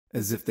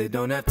As if they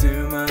don't have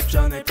too much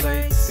on their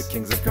plates. The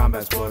Kings of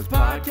Combat Sports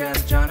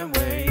Podcast, John and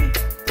Wade.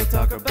 They'll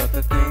talk about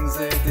the things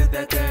they did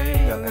that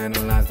day. They'll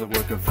analyze the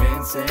work of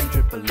Vince and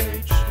Triple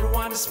H.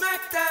 Rewind to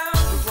SmackDown.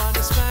 Rewind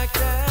to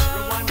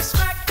SmackDown. Rewind to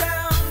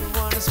SmackDown.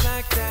 Rewind to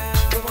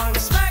SmackDown. Rewind to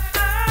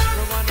SmackDown.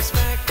 Rewind to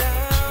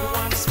SmackDown.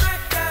 Rewind to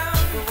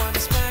SmackDown. Rewind to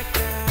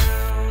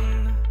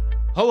SmackDown.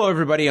 Hello,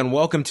 everybody, and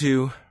welcome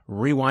to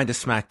Rewind to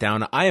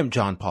SmackDown. I am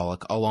John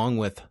Pollock, along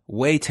with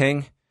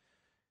Ting.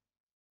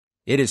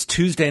 It is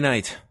Tuesday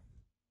night.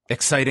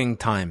 Exciting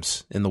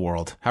times in the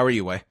world. How are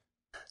you, Wei?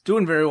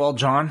 Doing very well,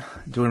 John.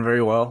 Doing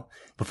very well.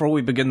 Before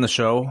we begin the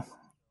show,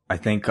 I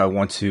think I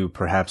want to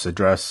perhaps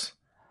address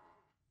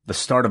the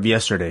start of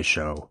yesterday's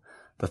show.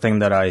 The thing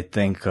that I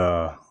think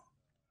had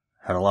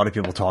a lot of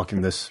people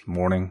talking this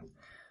morning.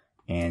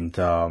 And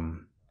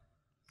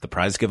the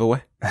prize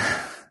giveaway?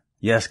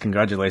 Yes,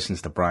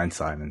 congratulations to Brian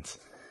Simons.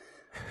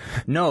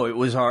 No, it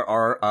was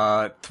our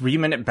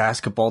 3-minute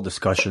basketball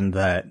discussion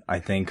that I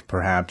think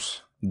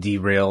perhaps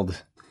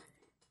derailed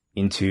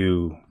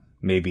into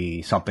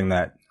maybe something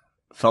that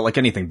felt like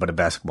anything but a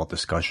basketball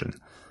discussion.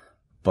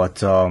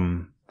 But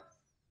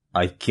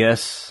I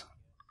guess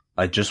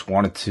I just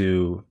wanted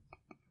to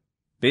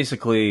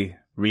basically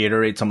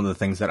reiterate some of the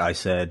things that I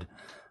said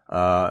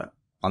on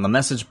the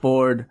message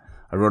board.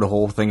 I wrote a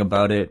whole thing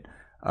about it.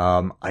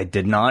 I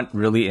did not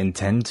really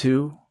intend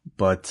to,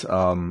 but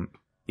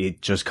it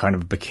just kind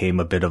of became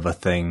a bit of a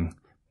thing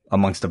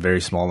amongst a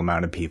very small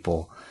amount of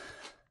people.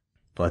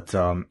 But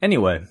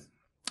anyway,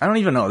 I don't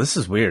even know. This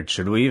is weird.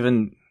 Should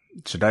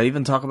I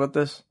even talk about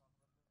this?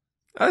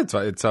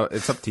 It's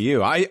up to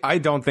you. I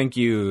don't think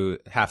you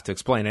have to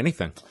explain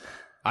anything.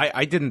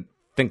 I didn't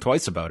think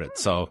twice about it,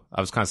 so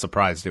I was kind of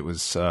surprised it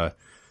was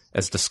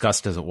as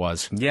discussed as it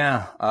was.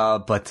 Yeah,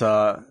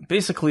 but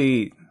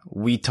basically,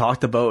 we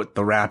talked about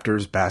the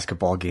Raptors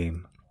basketball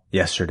game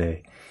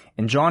yesterday,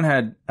 and John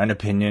had an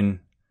opinion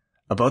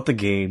about the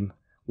game,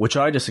 which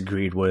I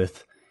disagreed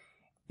with,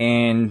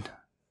 and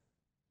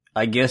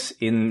I guess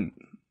in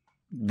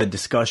the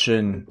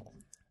discussion,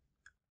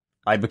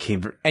 I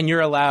became... And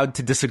you're allowed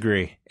to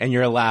disagree, and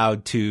you're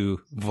allowed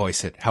to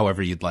voice it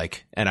however you'd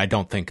like, and I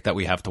don't think that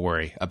we have to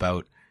worry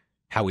about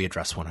how we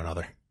address one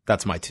another.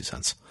 That's my 2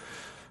 cents.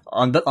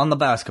 On the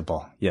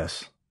basketball,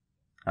 yes.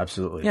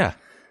 Absolutely. Yeah.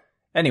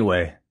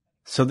 Anyway,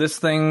 so this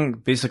thing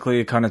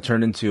basically kind of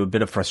turned into a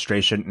bit of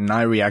frustration, and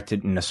I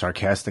reacted in a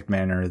sarcastic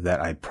manner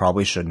that I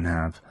probably shouldn't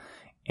have.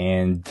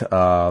 And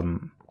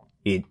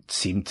it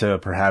seemed to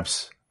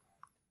perhaps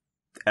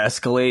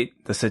escalate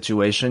the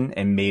situation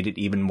and made it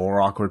even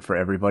more awkward for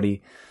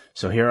everybody.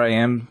 So here I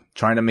am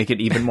trying to make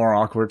it even more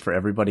awkward for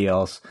everybody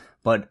else.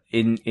 But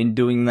in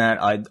doing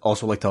that, I'd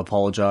also like to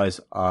apologize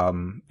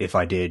if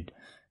I did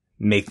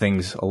make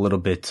things a little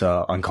bit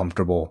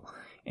uncomfortable,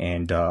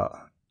 and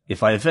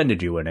if I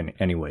offended you in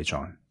any way,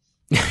 John.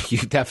 You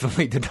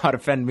definitely did not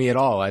offend me at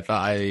all. I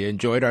thought I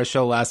enjoyed our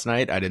show last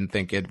night. I didn't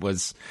think it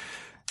was...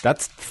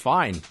 That's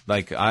fine.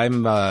 Like,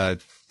 I'm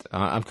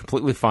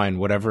completely fine.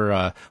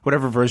 Whatever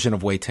version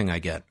of Ting I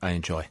get, I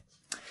enjoy.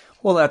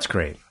 Well, that's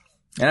great.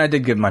 And I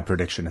did give my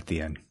prediction at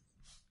the end.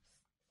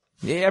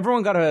 Yeah,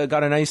 everyone got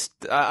a nice.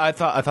 I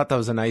thought that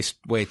was a nice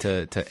way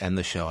to end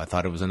the show. I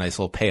thought it was a nice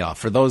little payoff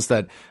for those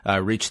that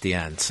reached the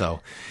end.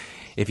 So,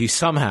 if you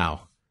somehow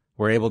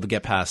were able to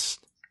get past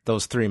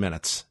those 3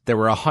 minutes, there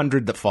were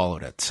 100 that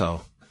followed it.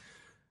 So,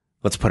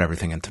 let's put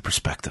everything into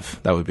perspective.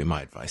 That would be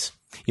my advice.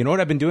 You know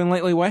what I've been doing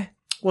lately, Wei?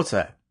 What's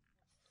that?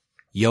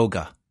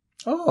 Yoga.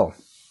 Oh,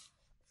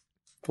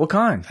 what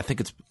kind? I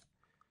think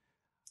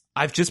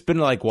I've just been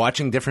like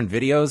watching different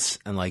videos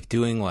and like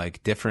doing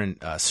like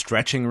different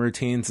stretching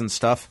routines and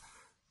stuff.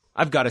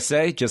 I've got to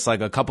say, just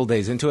like a couple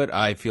days into it,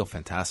 I feel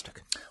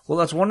fantastic. Well,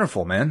 that's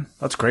wonderful, man.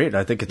 That's great.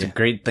 I think it's a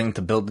great thing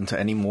to build into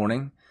any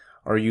morning.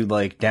 Are you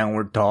like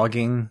downward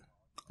dogging,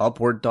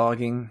 upward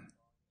dogging?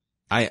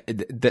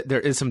 There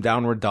is some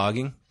downward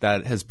dogging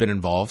that has been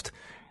involved.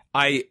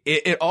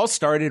 It all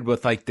started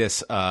with like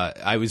this,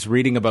 I was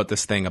reading about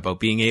this thing about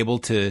being able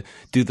to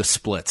do the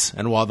splits.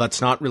 And while that's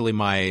not really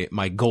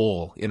my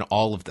goal in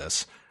all of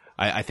this,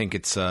 I think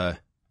it's kind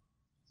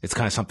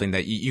of something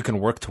that you can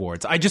work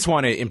towards. I just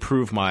want to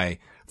improve my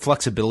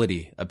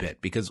flexibility a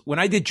bit, because when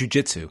I did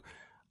jujitsu,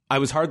 I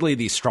was hardly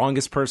the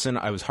strongest person.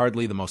 I was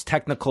hardly the most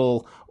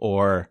technical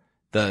or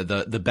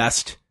the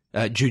best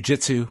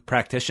jujitsu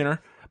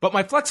practitioner, but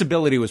my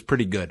flexibility was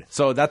pretty good.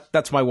 So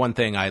that's my one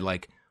thing I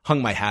like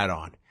hung my hat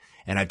on.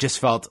 And I've just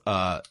felt,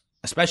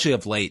 especially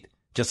of late,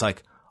 just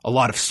like a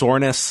lot of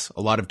soreness,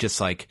 a lot of just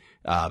like,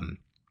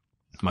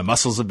 my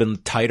muscles have been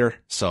tighter.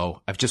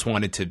 So I've just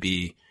wanted to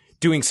be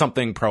doing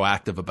something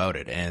proactive about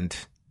it. And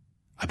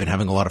I've been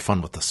having a lot of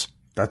fun with this.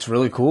 That's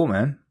really cool,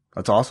 man.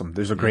 That's awesome.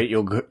 There's a great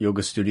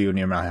yoga studio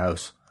near my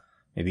house.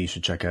 Maybe you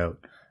should check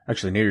out.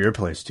 Actually, near your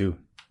place too.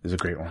 There's a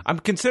great one. I'm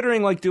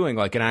considering like doing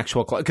like an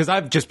actual class, because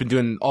I've just been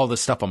doing all this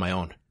stuff on my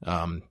own.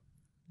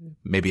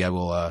 Maybe I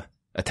will,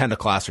 attend a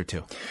class or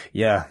two.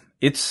 Yeah.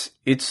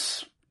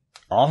 It's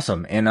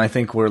awesome. And I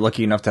think we're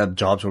lucky enough to have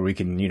jobs where we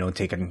can,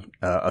 take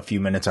a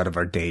few minutes out of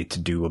our day to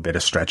do a bit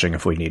of stretching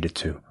if we needed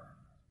to.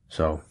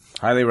 So,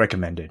 highly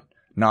recommended.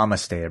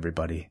 Namaste,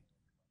 everybody.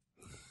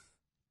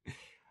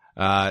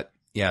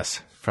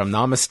 Yes, from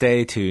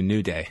Namaste to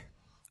New Day.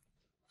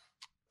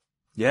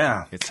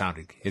 Yeah. It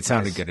sounded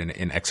good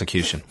in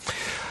execution.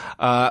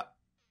 Let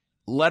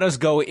us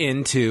go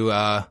into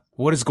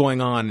what is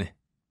going on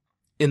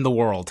in the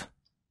world.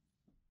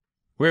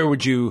 Where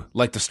would you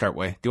like to start,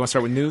 Wei? Do you want to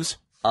start with news?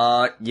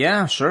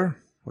 Yeah, sure.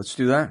 Let's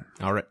do that.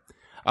 All right.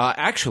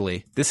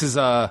 Actually, this is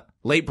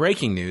late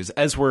breaking news.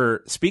 As we're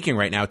speaking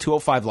right now,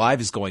 205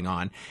 Live is going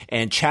on,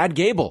 and Chad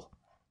Gable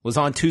was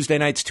on Tuesday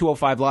night's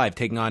 205 Live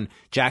taking on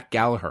Jack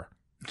Gallagher.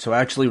 So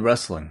actually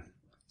wrestling.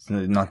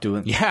 Not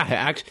doing...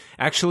 Yeah,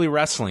 actually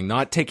wrestling,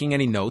 not taking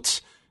any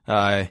notes.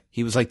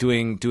 He was like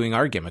doing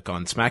our gimmick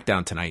on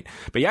SmackDown tonight.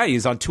 But yeah,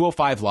 he's on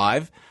 205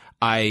 Live.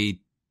 I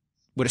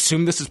would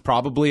assume this is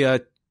probably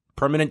a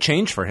permanent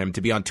change for him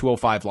to be on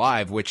 205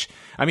 Live, which,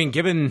 I mean,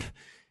 given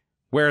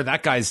where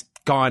that guy's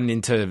gone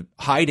into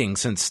hiding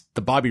since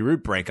the Bobby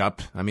Roode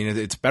breakup, I mean,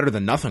 it's better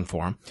than nothing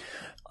for him.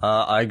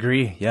 I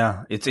agree.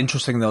 Yeah. It's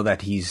interesting though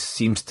that he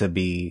seems to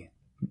be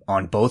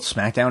on both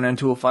SmackDown and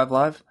 205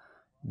 Live.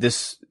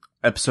 This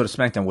episode of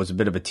SmackDown was a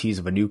bit of a tease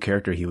of a new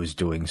character he was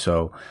doing.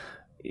 So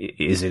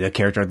is it a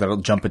character that'll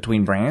jump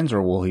between brands,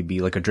 or will he be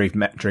like a Drake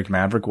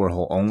Maverick where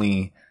he'll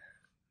only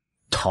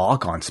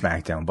talk on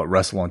SmackDown but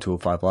wrestle on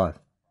 205 Live?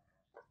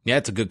 Yeah,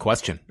 it's a good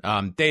question.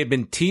 They had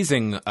been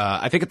teasing,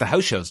 I think at the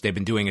house shows, they've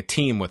been doing a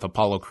team with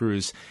Apollo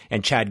Crews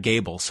and Chad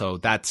Gable. So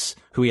that's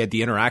who he had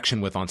the interaction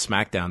with on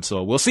SmackDown.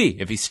 So we'll see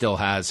if he still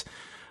has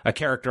a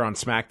character on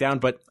SmackDown.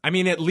 But I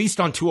mean, at least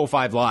on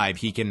 205 Live,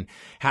 he can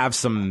have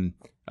some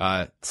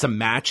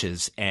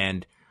matches.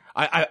 And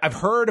I've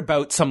heard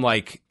about some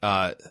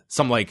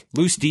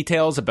loose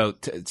details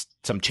about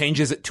some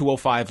changes at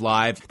 205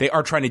 Live. They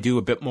are trying to do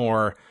a bit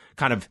more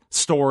kind of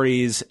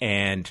stories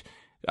and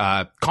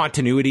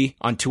continuity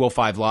on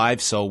 205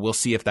 Live, so we'll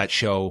see if that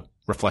show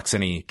reflects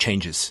any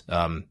changes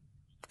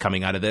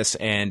coming out of this.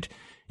 And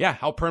yeah,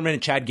 how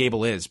permanent Chad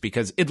Gable is,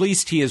 because at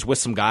least he is with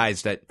some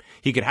guys that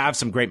he could have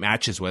some great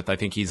matches with. I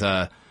think he's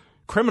a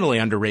criminally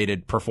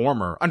underrated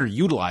performer,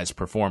 underutilized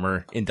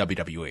performer in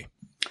WWE.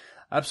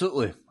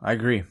 Absolutely. I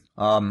agree.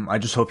 I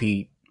just hope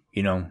he,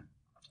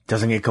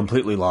 doesn't get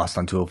completely lost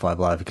on 205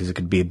 Live, because it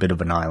could be a bit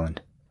of an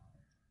island.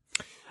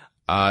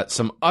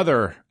 Some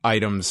other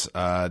items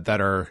that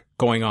are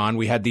going on.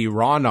 We had the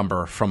Raw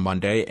number from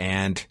Monday,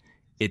 and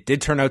it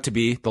did turn out to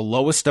be the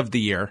lowest of the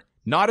year.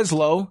 Not as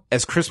low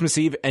as Christmas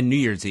Eve and New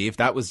Year's Eve.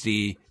 That was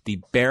the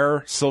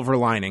bare silver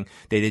lining.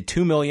 They did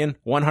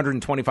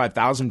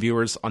 2,125,000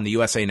 viewers on the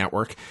USA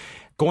Network,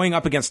 going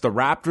up against the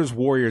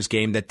Raptors-Warriors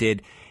game that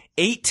did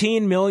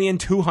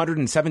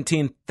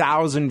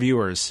 18,217,000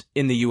 viewers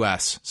in the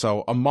US.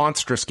 So a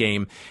monstrous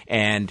game,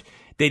 and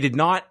they did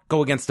not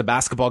go against the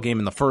basketball game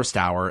in the first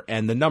hour,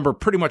 and the number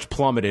pretty much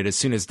plummeted as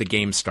soon as the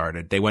game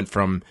started. They went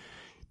from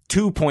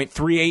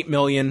 2.38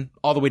 million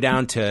all the way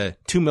down to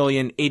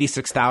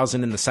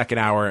 2,086,000 in the second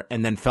hour,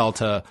 and then fell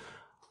to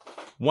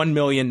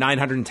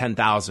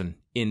 1,910,000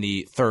 in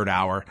the third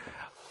hour.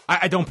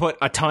 I don't put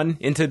a ton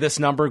into this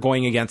number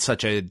going against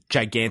such a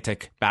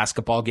gigantic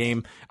basketball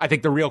game. I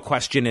think the real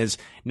question is,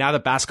 now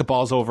that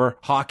basketball's over,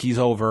 hockey's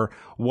over,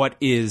 what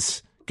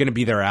is going to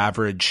be their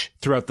average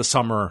throughout the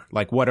summer?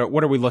 Like, what are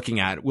we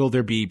looking at? Will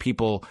there be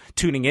people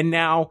tuning in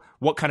now?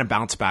 What kind of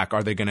bounce back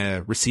are they going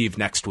to receive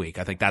next week?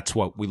 I think that's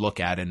what we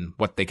look at and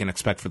what they can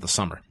expect for the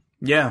summer.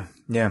 Yeah,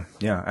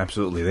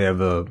 absolutely. They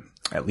have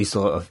at least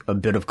a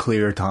bit of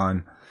clear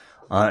time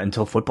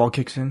until football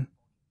kicks in.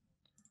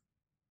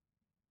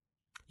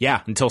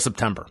 Yeah, until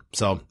September.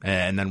 So,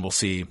 and then we'll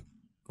see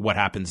what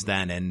happens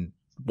then. And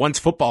once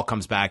football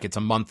comes back, it's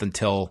a month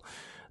until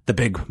the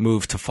big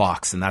move to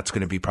Fox, and that's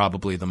going to be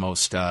probably the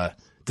most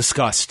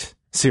discussed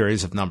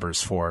series of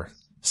numbers for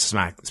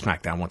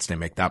SmackDown once they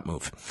make that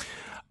move.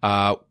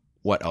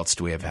 What else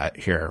do we have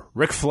here?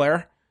 Ric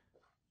Flair,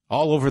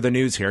 all over the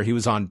news here. He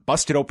was on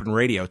Busted Open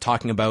Radio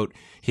talking about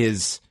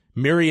his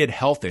myriad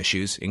health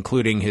issues,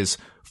 including his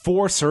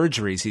 4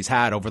 surgeries he's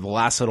had over the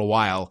last little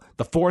while,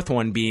 the 4th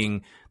one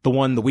being the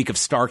one the week of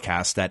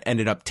StarCast that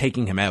ended up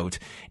taking him out.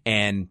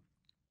 And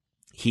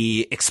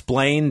he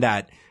explained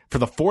that for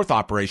the 4th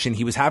operation,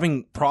 he was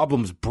having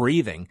problems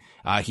breathing.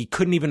 He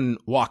couldn't even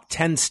walk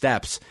 10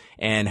 steps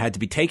and had to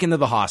be taken to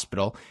the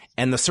hospital.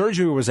 And the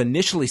surgery was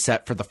initially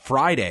set for the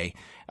Friday,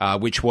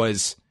 which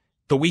was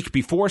the week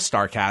before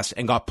StarCast,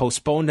 and got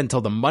postponed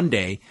until the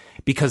Monday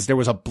because there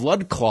was a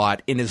blood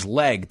clot in his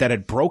leg that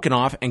had broken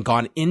off and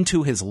gone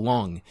into his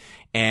lung.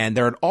 And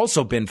there had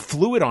also been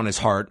fluid on his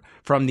heart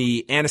from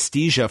the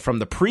anesthesia from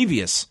the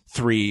previous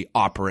 3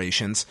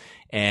 operations.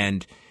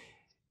 And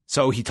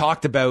so he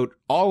talked about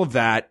all of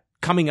that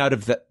coming out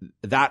of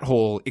that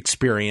whole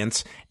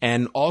experience,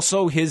 and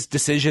also his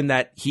decision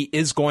that he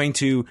is going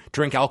to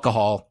drink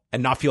alcohol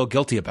and not feel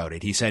guilty about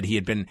it. He said he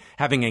had been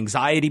having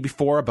anxiety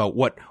before about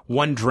what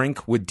one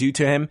drink would do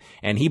to him,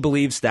 and he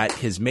believes that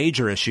his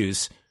major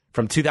issues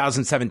from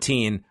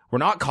 2017 were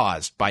not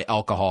caused by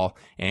alcohol,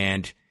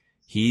 and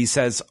he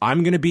says,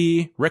 I'm going to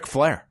be Ric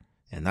Flair,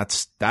 and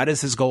that is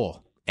his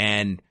goal.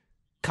 And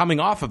coming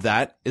off of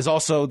that is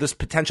also this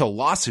potential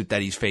lawsuit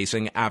that he's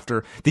facing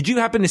after. Did you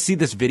happen to see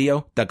this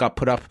video that got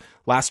put up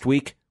last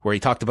week where he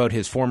talked about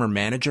his former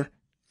manager?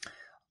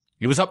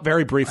 It was up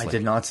very briefly. I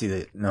did not see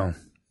that. No.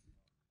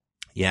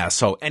 Yeah.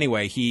 So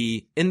anyway,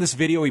 in this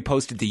video he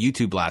posted to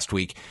YouTube last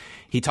week,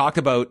 he talked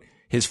about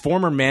his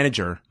former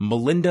manager,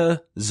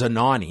 Melinda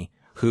Zanoni,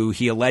 who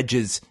he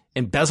alleges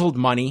embezzled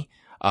money,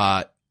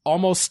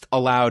 almost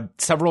allowed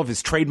several of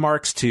his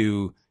trademarks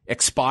to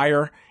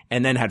expire,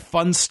 and then had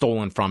funds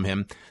stolen from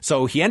him.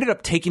 So he ended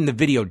up taking the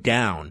video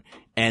down.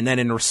 And then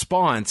in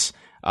response,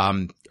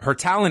 her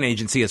talent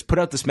agency has put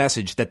out this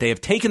message that they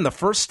have taken the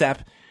first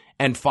step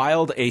and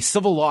filed a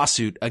civil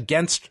lawsuit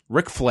against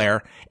Ric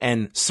Flair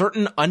and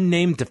certain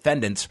unnamed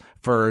defendants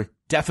for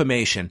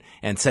defamation,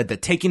 and said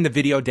that taking the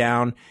video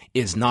down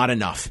is not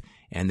enough.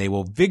 And they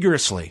will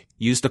vigorously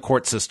use the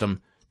court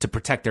system to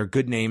protect their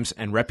good names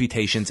and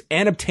reputations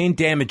and obtain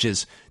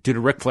damages due to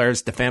Ric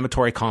Flair's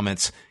defamatory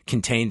comments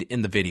contained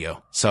in the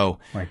video. So,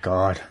 my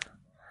God,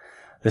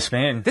 this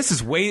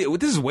is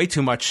way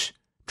too much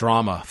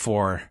drama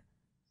for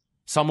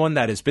someone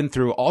that has been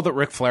through all that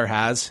Ric Flair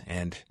has.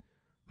 And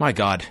my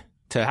God,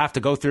 to have to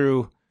go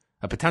through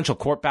a potential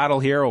court battle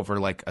here over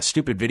like a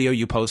stupid video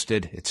you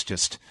posted. It's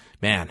just,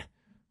 man,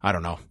 I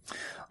don't know.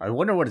 I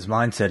wonder what his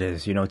mindset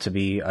is, to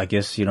be, I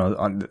guess,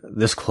 on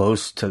this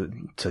close to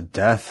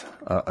death,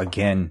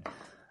 again.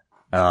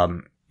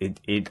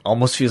 It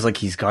almost feels like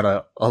he's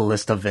got a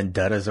list of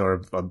vendettas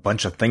or a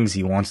bunch of things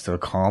he wants to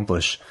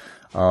accomplish,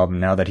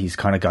 now that he's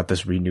kind of got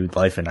this renewed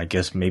life. And I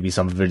guess maybe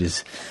some of it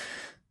is,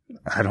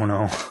 I don't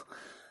know,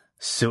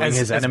 suing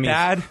his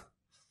enemies.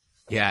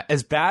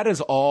 As bad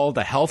as all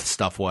the health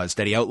stuff was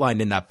that he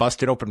outlined in that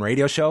Busted Open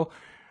radio show,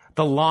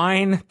 the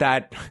line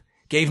that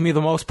gave me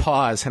the most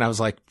pause, and I was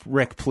like,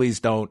 Rick, please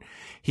don't.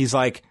 He's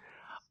like,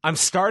 I'm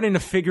starting to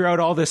figure out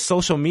all this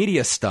social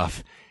media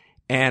stuff.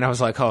 And I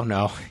was like, oh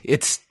no,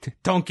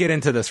 don't get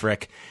into this,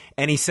 Rick.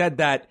 And he said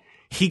that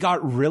he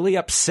got really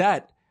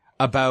upset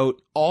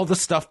about all the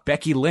stuff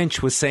Becky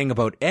Lynch was saying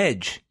about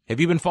Edge. Have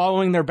you been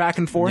following their back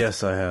and forth?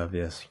 Yes, I have.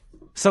 Yes.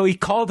 So he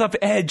called up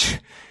Edge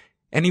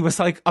and he was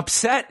like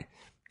upset.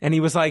 And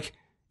he was like,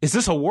 is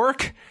this a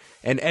work?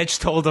 And Edge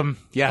told him,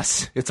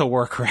 yes, it's a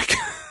work, Rick.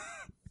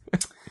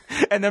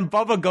 And then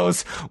Bubba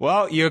goes,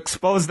 well, you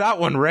exposed that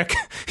one, Rick.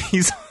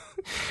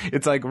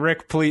 It's like,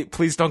 Rick,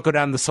 please don't go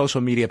down the social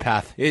media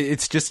path.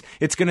 It's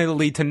going to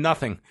lead to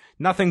nothing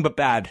but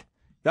bad.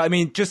 I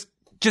mean, just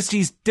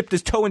he's dipped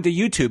his toe into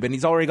YouTube and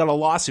he's already got a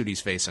lawsuit he's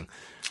facing.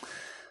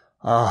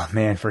 Oh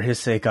man, for his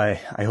sake, I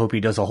hope he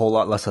does a whole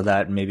lot less of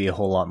that and maybe a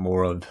whole lot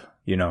more of,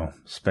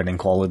 spending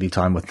quality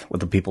time with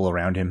the people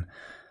around him.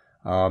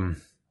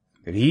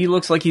 He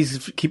looks like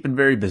he's keeping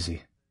very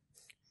busy.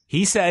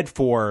 He said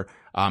for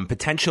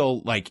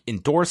potential like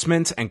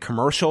endorsements and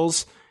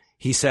commercials,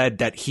 he said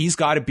that he's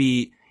got to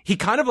be, he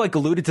kind of like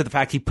alluded to the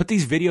fact he put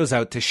these videos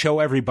out to show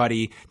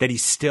everybody that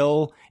he's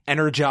still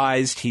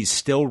energized. He's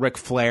still Ric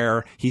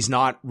Flair. He's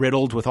not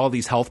riddled with all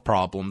these health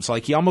problems.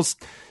 Like he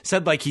almost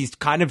said like he's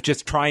kind of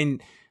just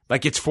trying,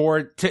 like it's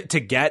to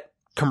get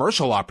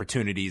commercial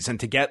opportunities and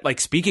to get like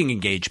speaking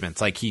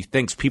engagements. Like he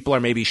thinks people are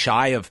maybe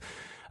shy of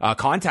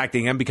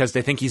contacting him because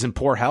they think he's in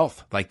poor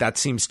health. Like that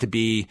seems to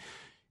be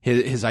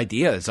his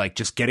idea, is like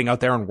just getting out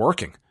there and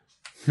working.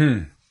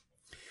 So,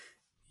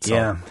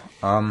 yeah.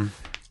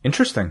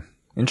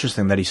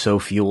 Interesting that he's so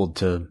fueled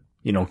to,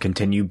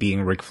 continue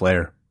being Ric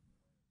Flair.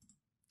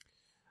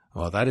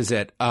 Well, that is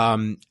it.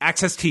 AXS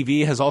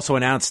TV has also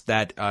announced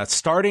that,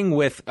 starting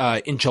with,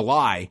 in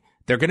July,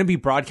 they're going to be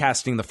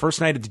broadcasting the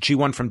first night of the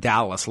G1 from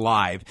Dallas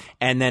live.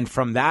 And then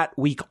from that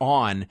week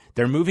on,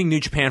 they're moving New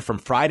Japan from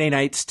Friday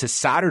nights to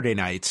Saturday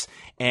nights.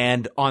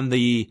 And on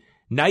the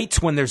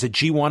nights when there's a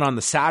G1 on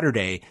the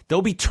Saturday,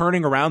 they'll be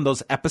turning around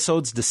those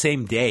episodes the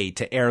same day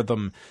to air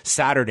them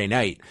Saturday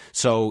night.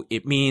 So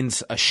it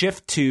means a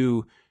shift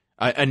to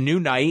a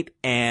new night,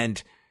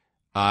 and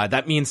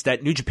that means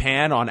that New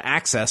Japan on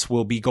AXS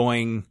will be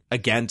going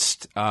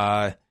against,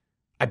 I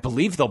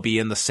believe they'll be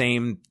in the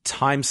same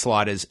time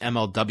slot as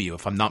MLW,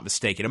 if I'm not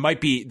mistaken. It might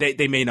be,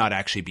 they may not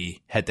actually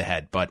be head to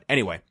head, but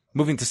anyway,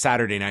 moving to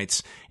Saturday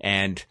nights,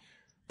 and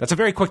that's a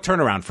very quick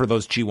turnaround for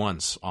those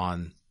G1s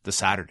on the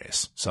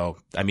Saturdays. So,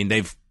 I mean,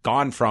 they've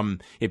gone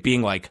from it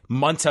being like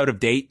months out of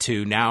date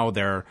to now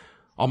they're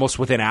almost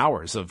within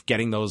hours of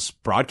getting those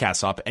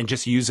broadcasts up and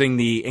just using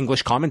the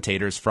English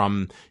commentators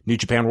from New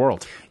Japan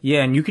World.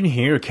 Yeah, and you can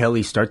hear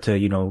Kelly start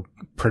to,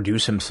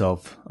 produce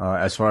himself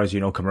as far as,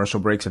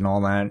 commercial breaks and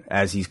all that,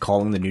 as he's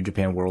calling the New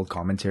Japan World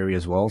commentary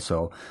as well.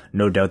 So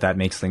no doubt that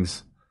makes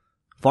things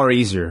far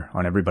easier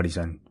on everybody's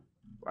end.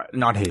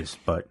 Not his,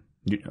 but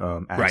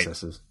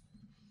AXS's. Right.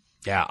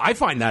 Yeah, I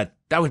find that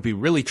would be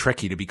really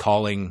tricky to be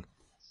calling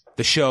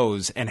the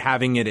shows and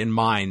having it in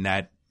mind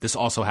that this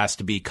also has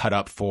to be cut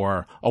up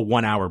for a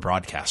 1 hour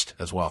broadcast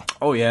as well.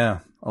 Oh yeah.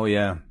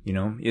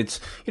 It's,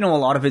 a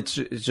lot of it's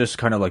just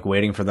kind of like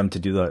waiting for them to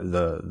do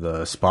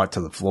the spot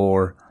to the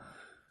floor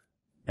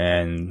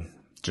and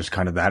just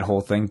kind of that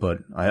whole thing. But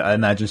I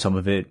imagine some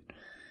of it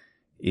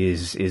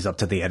is up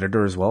to the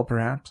editor as well,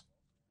 perhaps.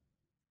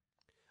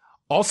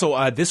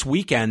 Also, this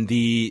weekend,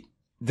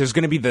 there's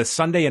going to be the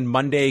Sunday and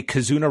Monday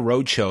Kazuna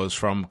Road shows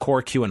from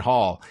Q and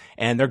Hall,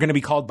 and they're going to be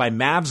called by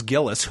Mavs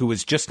Gillis, who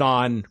was just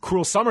on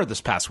Cruel Summer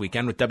this past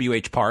weekend with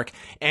WH Park,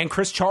 and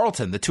Chris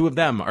Charlton. The two of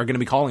them are going to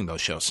be calling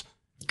those shows.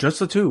 Just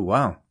the two?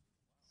 Wow.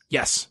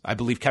 Yes, I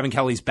believe Kevin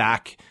Kelly's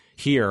back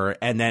here,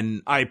 and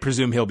then I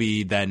presume he'll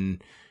be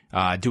then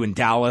doing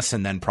Dallas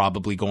and then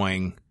probably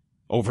going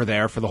over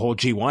there for the whole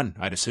G1,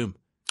 I'd assume.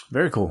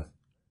 Very cool.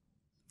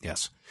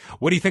 Yes.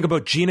 What do you think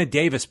about Gina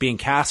Davis being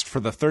cast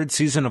for the third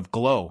season of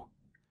Glow?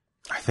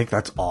 I think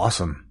that's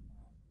awesome.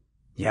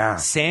 Yeah.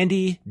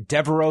 Sandy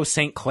Devereaux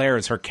St. Clair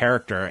is her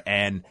character,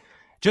 and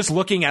just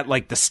looking at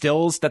like the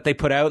stills that they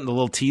put out in the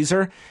little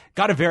teaser,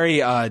 got a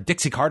very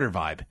Dixie Carter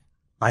vibe.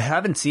 I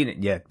haven't seen it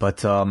yet,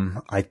 but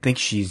I think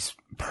she's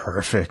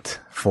perfect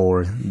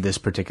for this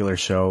particular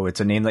show. It's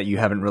a name that you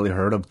haven't really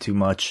heard of too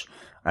much.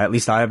 At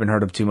least I haven't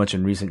heard of too much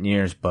in recent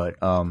years, but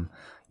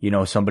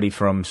somebody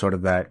from sort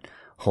of that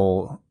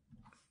whole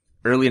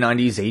early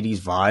 90s, 80s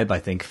vibe, I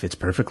think fits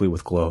perfectly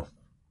with Glow.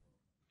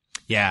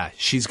 Yeah,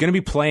 she's going to be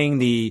playing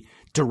the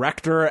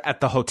director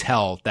at the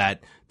hotel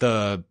that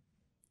the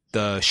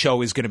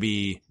show is going to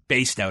be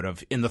based out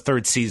of in the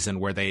third season,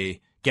 where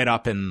they get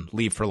up and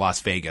leave for Las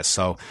Vegas.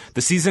 So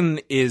the season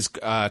is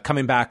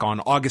coming back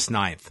on August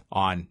 9th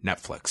on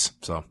Netflix.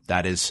 So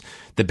that is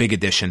the big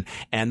addition.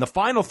 And the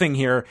final thing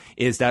here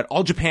is that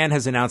All Japan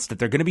has announced that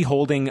they're going to be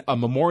holding a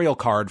memorial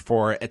card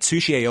for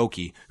Atsushi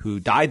Aoki, who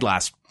died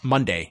last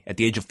Monday at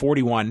the age of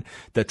 41.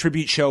 The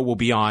tribute show will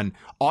be on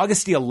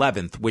August the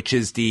 11th, which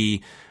is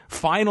the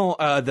final,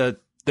 the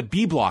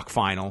B block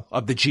final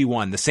of the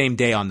G1, the same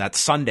day on that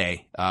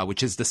Sunday,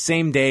 which is the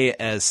same day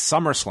as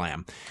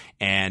SummerSlam.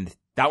 And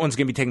that one's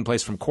going to be taking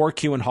place from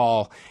Q and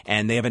Hall,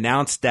 and they have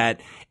announced that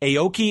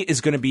Aoki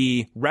is going to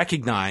be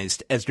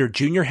recognized as their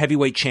junior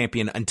heavyweight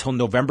champion until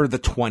November the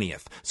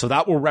 20th. So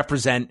that will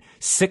represent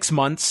 6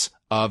 months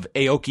of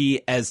Aoki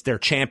as their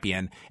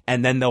champion,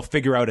 and then they'll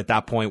figure out at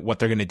that point what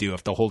they're going to do,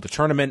 if they'll hold a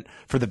tournament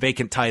for the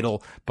vacant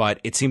title. But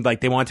it seemed like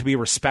they want to be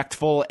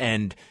respectful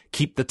and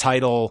keep the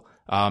title,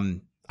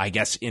 I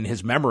guess, in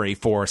his memory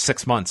for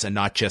 6 months and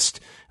not just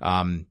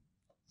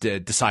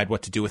decide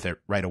what to do with it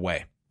right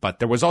away. But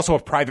there was also a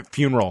private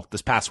funeral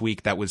this past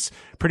week that was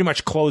pretty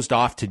much closed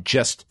off to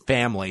just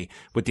family,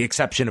 with the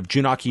exception of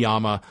Jun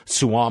Akiyama,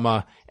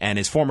 Suwama, and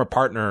his former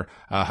partner,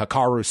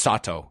 Hikaru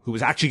Sato, who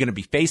was actually going to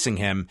be facing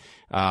him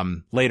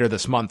later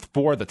this month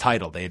for the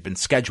title. They had been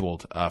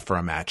scheduled for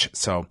a match.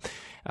 So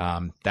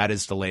that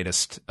is the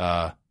latest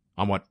on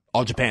what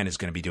All Japan is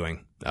going to be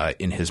doing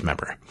in his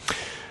memory.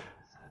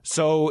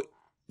 So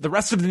the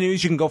rest of the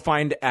news you can go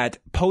find at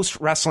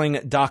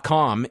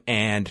postwrestling.com,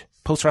 and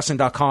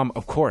postwrestling.com,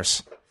 of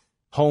course,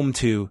 home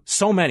to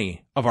so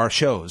many of our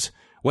shows.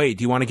 Wade,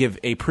 do you want to give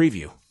a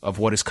preview of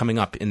what is coming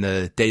up in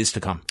the days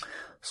to come?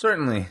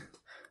 Certainly.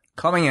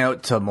 Coming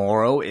out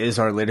tomorrow is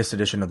our latest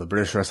edition of the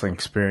British Wrestling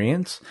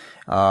Experience.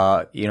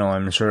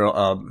 I'm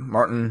sure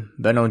Martin,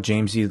 Benno,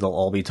 Jamesy, they'll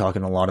all be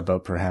talking a lot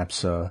about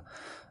perhaps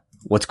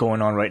what's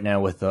going on right now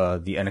with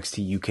the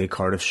NXT UK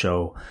Cardiff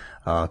show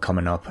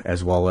coming up,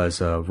 as well as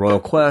Royal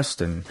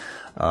Quest and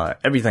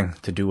everything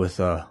to do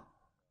with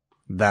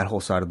that whole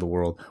side of the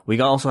world.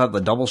 We also have the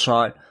double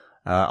shot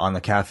on the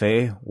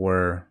Café,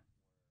 where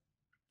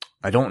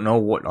I don't know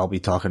what I'll be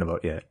talking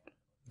about yet.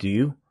 Do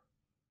you?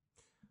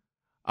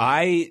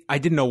 I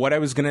didn't know what I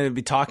was going to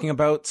be talking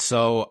about,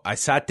 so I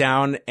sat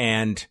down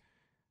and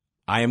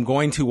I am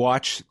going to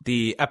watch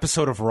the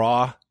episode of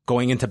Raw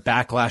going into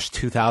Backlash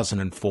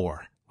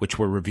 2004, which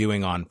we're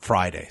reviewing on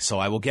Friday. So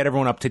I will get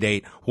everyone up to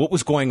date what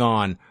was going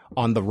on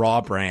the Raw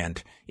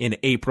brand in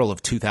April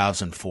of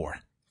 2004.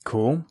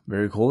 Cool.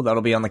 Very cool.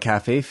 That'll be on the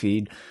Café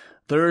feed.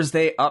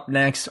 Thursday up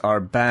next are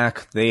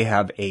back. They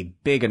have a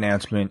big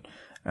announcement,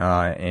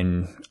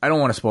 and I don't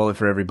want to spoil it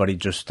for everybody.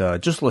 Just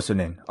listen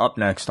in. Up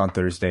next on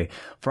Thursday.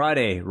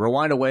 Friday,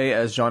 Rewind Away,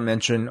 as John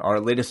mentioned, our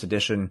latest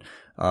edition,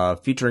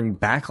 featuring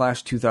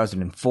Backlash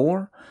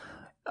 2004.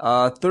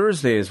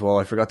 Thursday as well,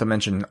 I forgot to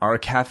mention, our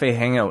Café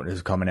Hangout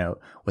is coming out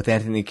with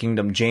Anthony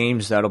Kingdom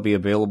James. That'll be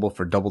available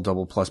for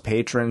Double Plus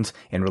patrons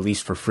and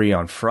released for free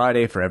on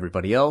Friday for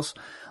everybody else.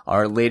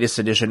 Our latest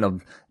edition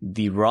of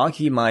the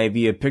Rocky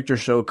Maivia Picture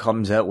Show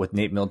comes out with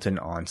Nate Milton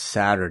on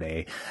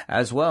Saturday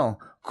as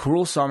well.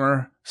 Cruel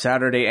Summer,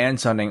 Saturday and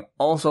Sunday,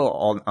 also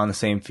all on the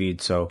same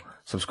feed. So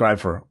subscribe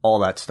for all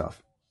that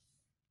stuff.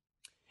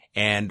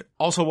 And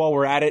also, while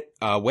we're at it,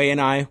 Way and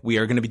I, we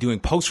are going to be doing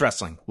Post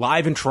Wrestling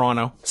live in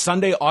Toronto,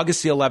 Sunday,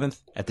 August the 11th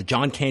at the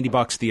John Candy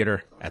Box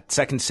Theater at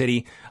Second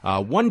City.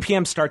 1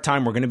 p.m. start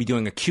time. We're going to be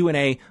doing a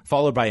Q&A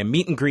followed by a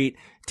meet and greet.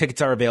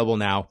 Tickets are available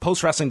now.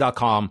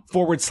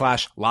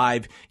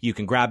 postwrestling.com/live. You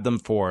can grab them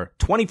for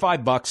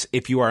 $25.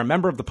 If you are a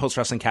member of the Post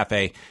Wrestling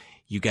Cafe,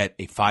 you get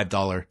a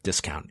 $5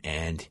 discount,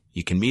 and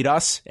you can meet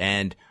us,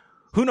 and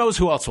who knows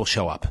who else will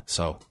show up.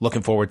 So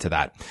looking forward to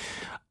that.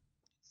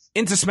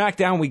 Into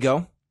SmackDown we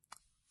go.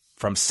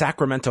 From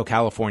Sacramento,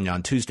 California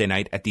on Tuesday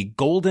night at the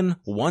Golden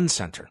One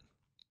Center,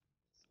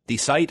 the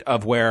site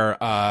of where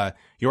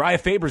Uriah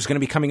Faber is going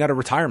to be coming out of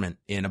retirement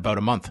in about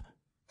a month.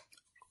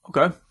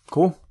 Okay,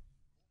 Cool.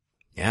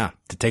 Yeah,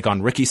 to take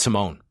on Ricky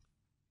Simone.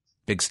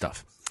 Big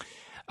stuff.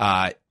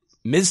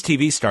 Miz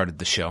TV started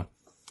the show,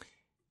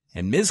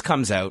 and Miz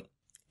comes out,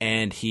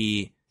 and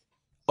he,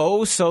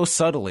 oh so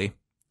subtly,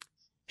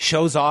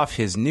 shows off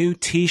his new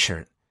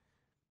t-shirt,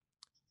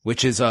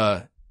 which is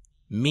a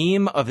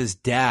meme of his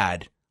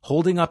dad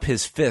holding up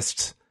his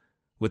fists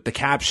with the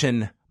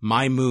caption,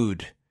 "My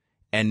mood."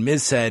 And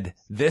Miz said,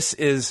 "This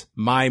is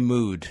my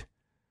mood."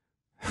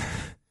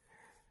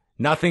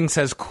 Nothing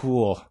says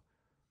cool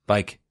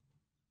like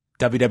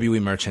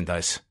WWE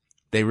merchandise.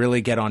 They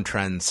really get on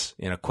trends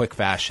in a quick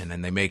fashion,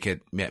 and they make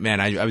it, man,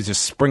 I was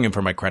just springing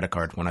for my credit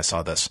card when I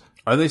saw this.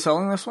 Are they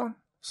selling this one?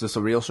 Is this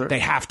a real shirt? They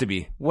have to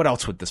be. What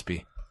else would this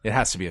be? It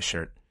has to be a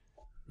shirt.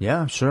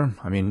 Yeah, sure.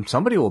 I mean,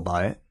 somebody will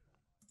buy it.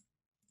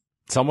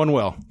 Someone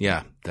will.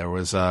 Yeah,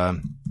 there's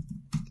a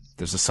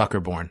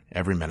sucker born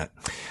every minute.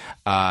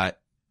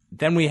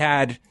 Then we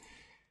had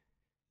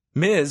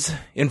Miz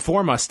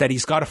inform us that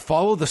he's got to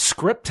follow the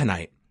script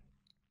tonight.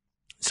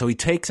 So he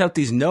takes out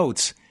these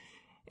notes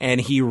and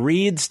he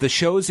reads the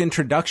show's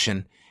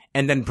introduction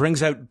and then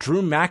brings out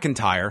Drew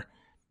McIntyre,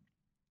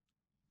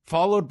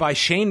 followed by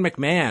Shane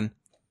McMahon,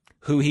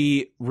 who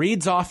he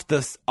reads off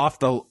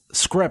the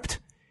script.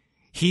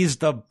 He's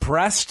the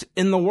breast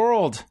in the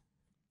world,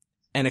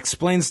 and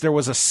explains there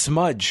was a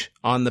smudge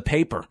on the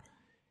paper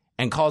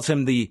and calls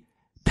him the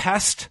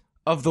pest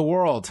of the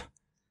world.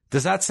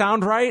 Does that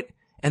sound right?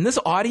 And this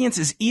audience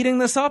is eating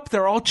this up.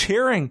 They're all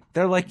cheering.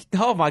 They're like,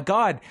 oh my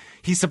God,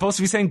 he's supposed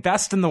to be saying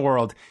best in the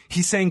world.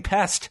 He's saying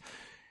pest.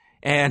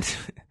 And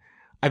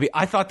I mean,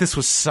 I thought this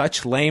was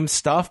such lame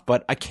stuff,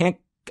 but I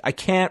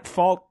can't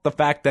fault the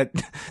fact that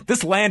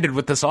this landed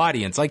with this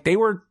audience. Like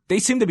they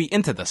seem to be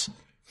into this.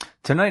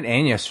 Tonight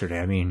and yesterday.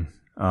 I mean,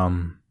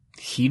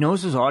 he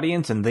knows his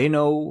audience and they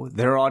know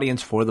their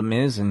audience for The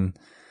Miz, and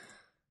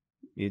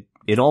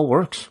it all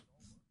works.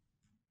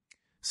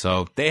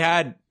 So they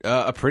had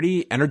a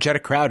pretty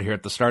energetic crowd here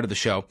at the start of the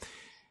show.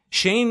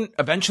 Shane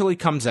eventually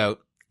comes out,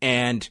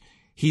 and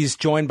he's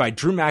joined by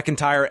Drew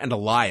McIntyre and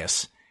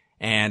Elias.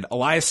 And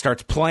Elias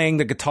starts playing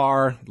the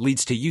guitar,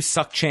 leads to "You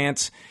Suck"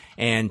 chants,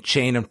 and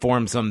Shane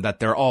informs them that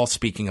they're all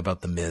speaking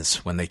about The Miz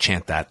when they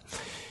chant that.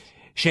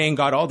 Shane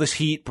got all this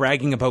heat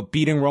bragging about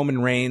beating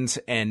Roman Reigns,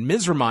 and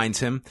Miz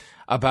reminds him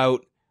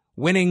about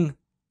winning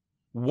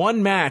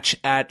one match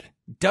at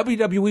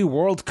WWE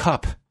World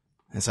Cup,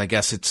 as I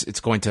guess it's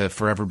going to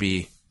forever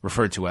be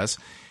referred to as.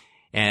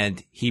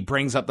 And he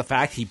brings up the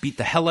fact he beat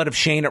the hell out of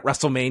Shane at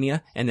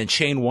WrestleMania, and then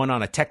Shane won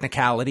on a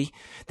technicality.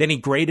 Then he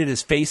grated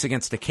his face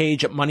against a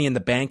cage at Money in the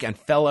Bank and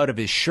fell out of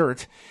his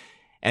shirt,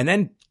 and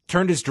then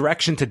turned his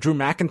direction to Drew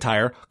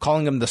McIntyre,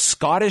 calling him the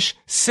Scottish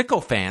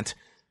sycophant,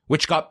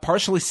 which got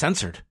partially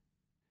censored.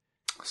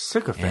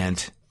 Sycophant?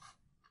 And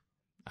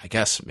I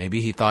guess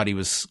maybe he thought he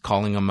was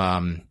calling him,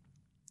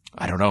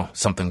 I don't know,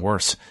 something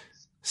worse.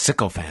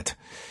 Sycophant.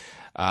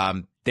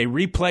 They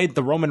replayed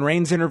the Roman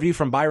Reigns interview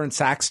from Byron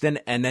Saxton,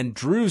 and then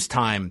Drew's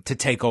time to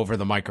take over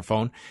the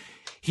microphone.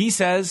 He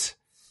says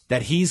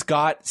that he's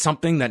got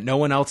something that no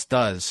one else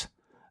does.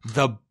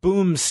 The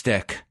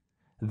boomstick.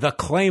 The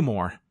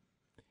Claymore.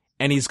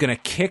 And he's going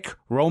to kick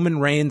Roman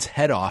Reigns'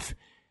 head off,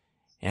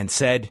 and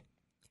said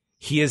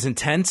he is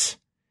intense.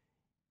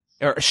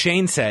 Or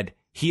Shane said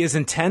he is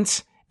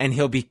intense, and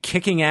he'll be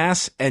kicking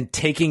ass and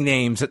taking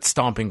names at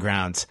stomping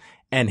grounds.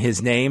 And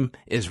his name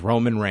is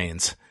Roman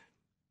Reigns.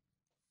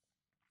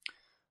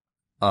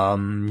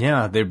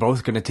 Yeah, they're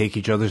both going to take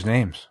each other's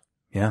names.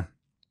 Yeah.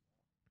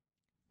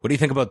 What do you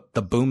think about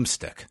the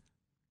boomstick?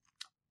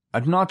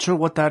 I'm not sure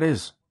what that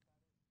is.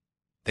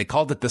 They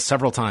called it this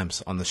several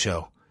times on the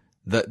show.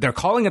 They're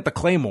calling it the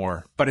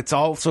Claymore, but it's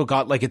also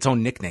got like its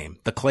own nickname.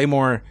 The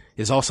Claymore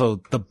is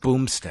also the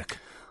boomstick.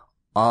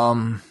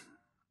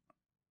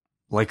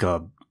 Like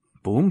a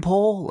boom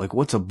pole? Like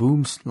what's a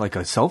boom? Like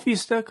a selfie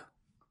stick?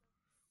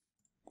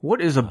 What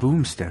is a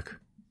boomstick?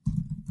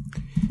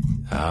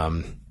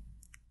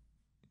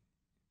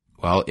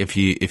 Well, if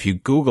you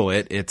Google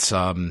it, it's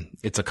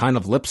a kind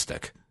of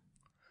lipstick.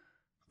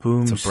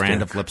 Boomstick. It's a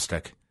brand of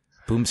lipstick.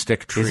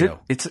 Boomstick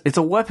Trio. It's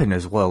a weapon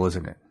as well,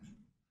 isn't it?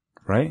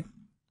 Right?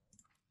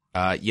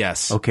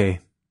 Yes. Okay.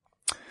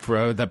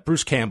 That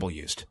Bruce Campbell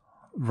used.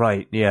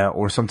 Right, yeah,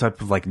 or some type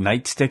of like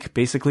nightstick,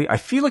 basically. I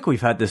feel like we've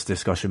had this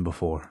discussion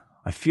before.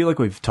 I feel like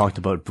we've talked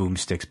about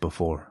boomsticks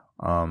before.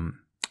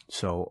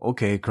 So,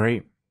 okay,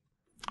 great.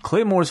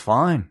 Claymore's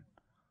fine.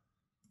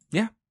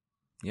 Yeah.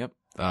 Yep.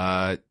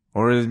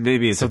 Or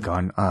maybe it's a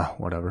gun.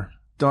 Whatever.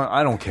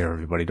 I don't care,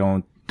 everybody.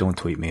 Don't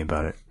tweet me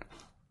about it.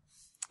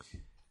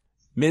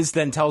 Miz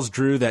then tells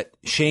Drew that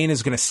Shane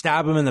is going to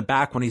stab him in the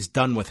back when he's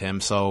done with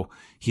him, so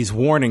he's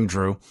warning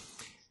Drew.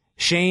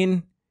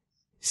 Shane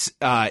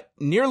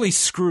nearly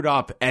screwed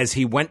up as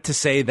he went to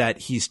say that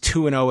he's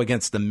 2-0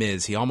 against The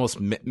Miz. He almost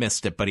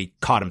missed it, but he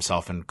caught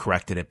himself and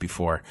corrected it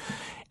before.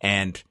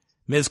 And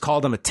Miz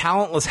called him a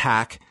talentless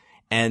hack,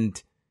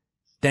 and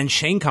then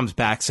Shane comes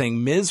back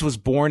saying Miz was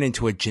born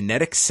into a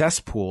genetic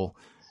cesspool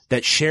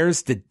that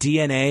shares the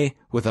DNA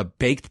with a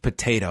baked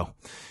potato.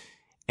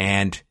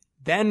 And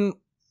then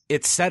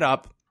it's set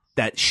up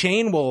that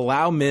Shane will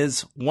allow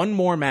Miz one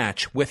more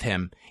match with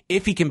him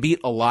if he can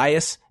beat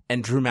Elias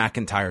and Drew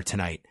McIntyre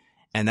tonight.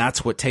 And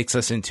that's what takes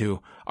us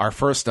into our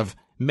first of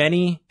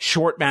many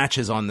short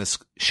matches on this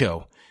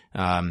show,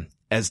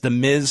 as the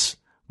Miz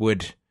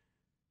would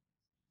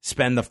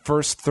spend the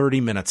first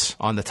 30 minutes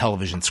on the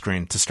television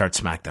screen to start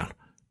SmackDown.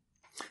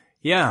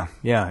 Yeah,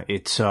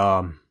 it's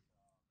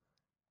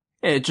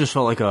it just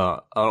felt like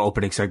a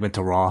opening segment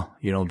to Raw.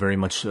 You know, very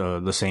much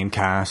the same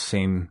cast,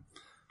 same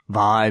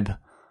vibe,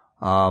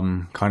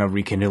 kind of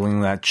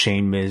rekindling that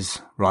Shane Miz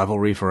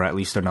rivalry for at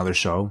least another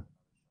show.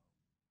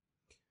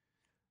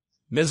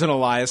 Miz and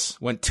Elias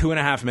went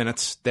 2.5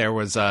 minutes. There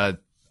was a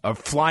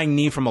flying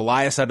knee from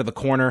Elias out of the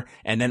corner,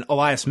 and then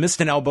Elias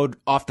missed an elbow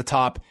off the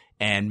top,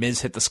 and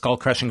Miz hit the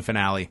skull-crushing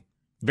finale.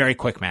 Very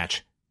quick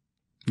match.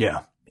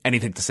 Yeah.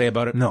 Anything to say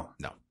about it? No.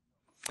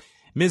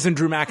 Miz and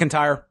Drew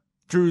McIntyre.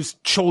 Drew's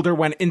shoulder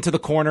went into the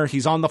corner.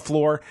 He's on the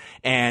floor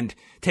and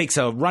takes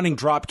a running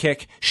drop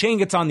kick. Shane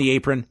gets on the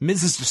apron.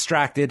 Miz is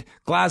distracted.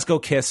 Glasgow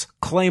Kiss,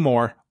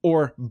 Claymore,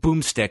 or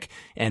Boomstick,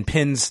 and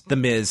pins the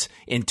Miz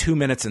in 2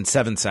 minutes and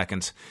 7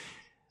 seconds.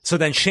 So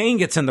then Shane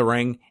gets in the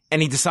ring,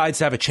 and he decides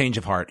to have a change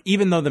of heart.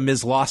 Even though the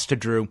Miz lost to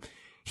Drew,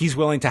 he's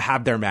willing to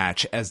have their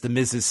match as the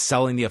Miz is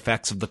selling the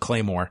effects of the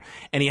Claymore.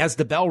 And he has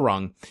the bell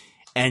rung,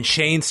 and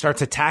Shane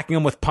starts attacking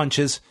him with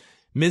punches.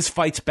 Miz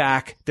fights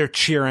back. They're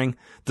cheering.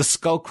 The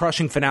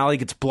skull-crushing finale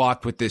gets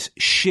blocked with this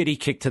shitty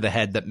kick to the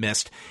head that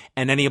missed.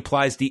 And then he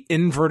applies the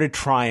inverted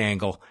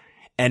triangle,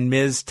 and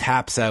Miz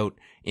taps out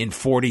in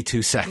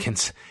 42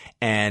 seconds.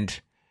 And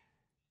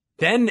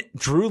then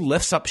Drew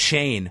lifts up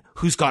Shane,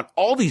 who's got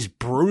all these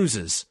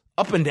bruises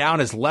up and down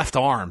his left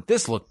arm.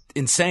 This looked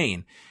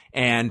insane.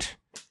 And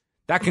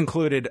that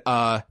concluded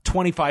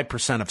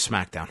 25% of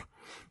SmackDown.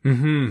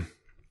 Mm-hmm.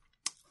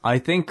 I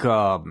think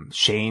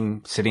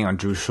Shane sitting on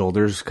Drew's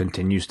shoulders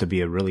continues to be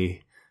a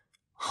really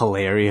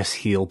hilarious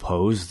heel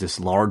pose.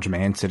 This large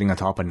man sitting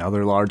atop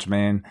another large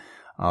man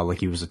like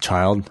he was a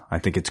child. I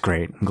think it's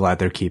great. I'm glad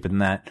they're keeping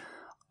that.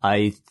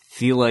 I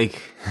feel like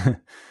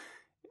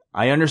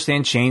I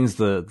understand Shane's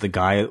the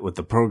guy with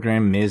the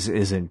program. Miz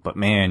isn't. But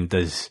man,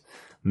 does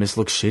Miz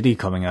look shitty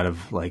coming out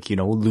of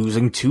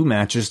losing 2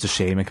 matches to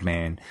Shane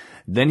McMahon.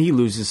 Then he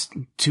loses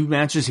 2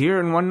 matches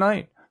here in one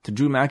night to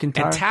Drew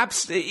McIntyre. And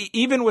taps,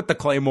 even with the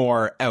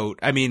Claymore out,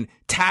 I mean,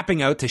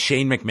 tapping out to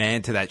Shane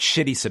McMahon to that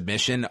shitty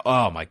submission.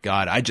 Oh my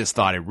God. I just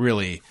thought it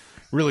really,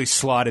 really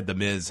slotted the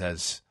Miz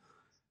as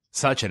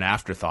such an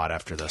afterthought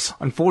after this.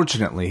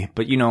 Unfortunately,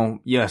 but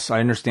yes,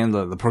 I understand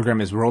the program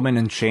is Roman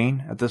and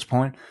Shane at this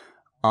point.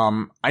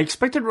 I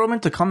expected Roman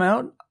to come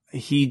out.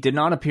 He did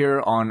not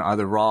appear on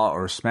either Raw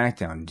or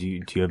SmackDown. Do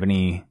you have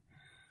any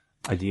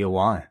idea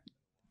why?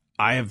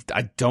 I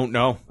don't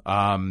know.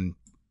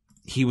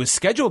 He was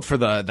scheduled for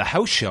the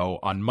house show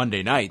on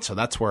Monday night, so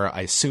that's where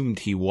I assumed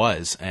he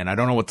was. And I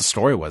don't know what the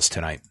story was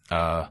tonight,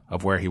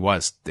 of where he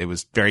was. It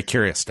was very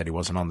curious that he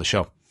wasn't on the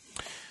show.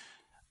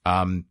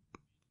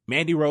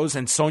 Mandy Rose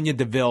and Sonya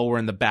Deville were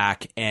in the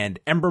back, and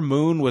Ember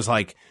Moon was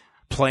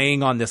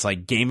playing on this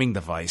gaming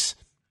device.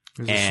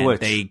 There's a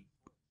Switch.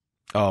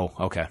 Oh,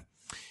 okay.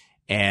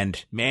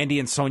 And Mandy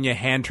and Sonya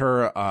hand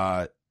her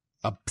a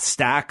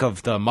stack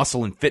of the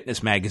Muscle and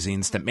Fitness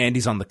magazines that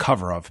Mandy's on the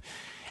cover of.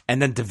 And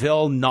then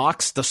Deville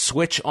knocks the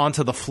Switch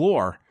onto the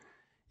floor,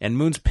 and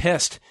Moon's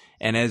pissed.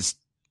 And as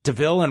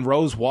Deville and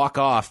Rose walk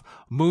off,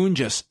 Moon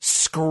just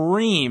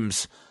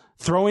screams,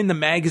 throwing the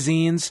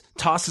magazines,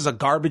 tosses a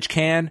garbage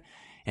can,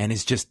 and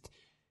is just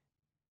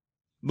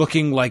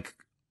looking like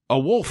a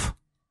wolf.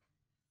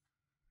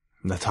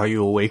 That's how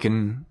you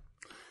awaken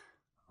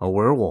a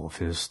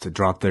werewolf, is to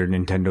drop their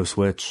Nintendo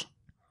Switch.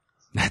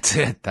 That's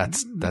it.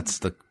 That's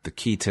the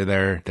key to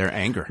their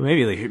anger.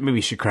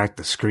 Maybe she cracked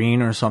the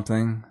screen or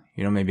something.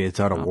 Maybe it's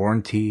out of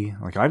warranty.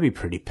 I'd be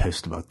pretty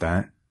pissed about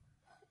that.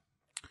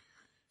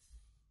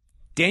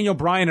 Daniel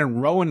Bryan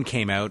and Rowan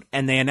came out,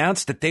 and they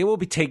announced that they will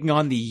be taking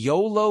on the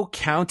YOLO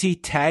County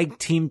Tag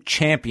Team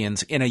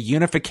Champions in a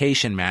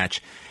unification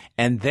match.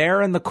 And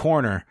there in the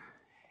corner,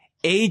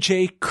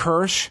 AJ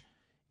Kirsch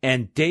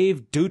and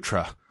Dave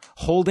Dutra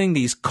holding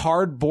these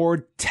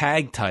cardboard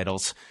tag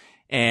titles.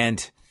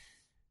 And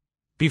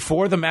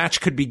before the match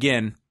could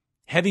begin,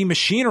 Heavy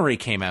Machinery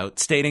came out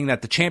stating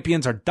that the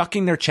champions are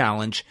ducking their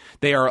challenge.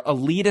 They are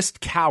elitist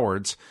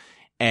cowards,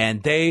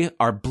 and they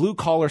are blue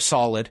collar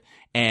solid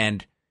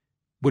and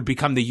would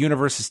become the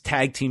universe's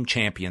tag team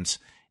champions.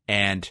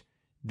 And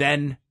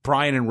then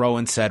Bryan and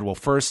Rowan said, well,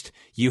 first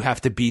you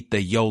have to beat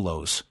the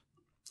YOLOs.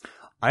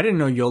 I didn't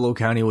know YOLO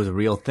County was a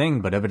real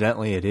thing, but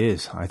evidently it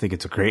is. I think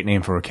it's a great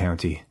name for a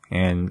county.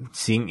 And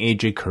seeing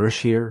AJ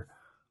Kirsch here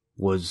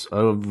was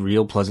a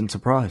real pleasant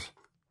surprise.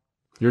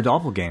 Your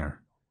doppelganger.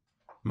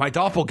 My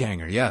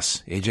doppelganger,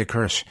 yes, AJ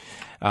Kirsch.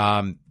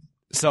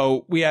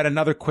 So we had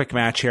another quick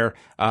match here.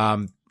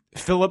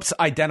 Phillips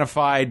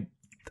identified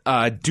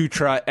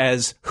Dutra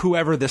as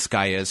whoever this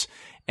guy is,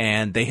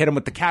 and they hit him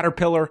with the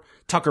Caterpillar.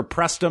 Tucker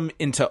pressed him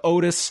into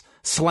Otis,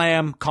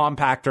 Slam,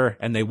 Compactor,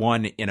 and they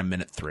won in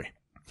 1:03.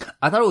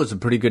 I thought it was a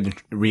pretty good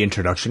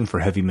reintroduction for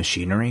Heavy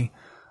Machinery.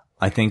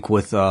 I think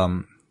with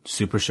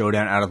Super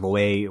Showdown out of the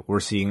way, we're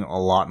seeing a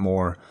lot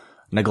more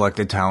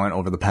neglected talent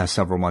over the past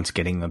several months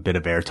getting a bit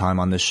of airtime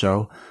on this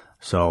show.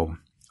 So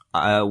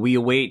we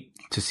await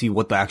to see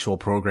what the actual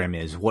program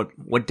is,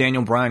 what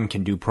Daniel Bryan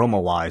can do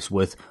promo-wise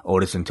with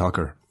Otis and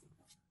Tucker.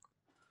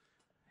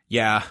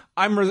 Yeah,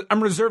 I'm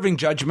reserving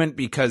judgment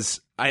because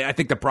I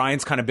think that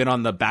Bryan's kind of been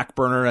on the back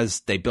burner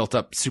as they built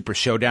up Super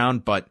Showdown,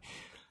 but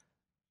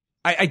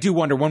I do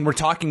wonder when we're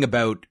talking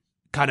about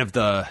kind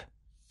of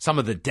some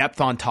of the depth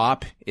on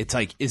top, it's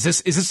like, is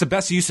this the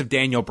best use of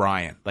Daniel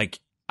Bryan? Like,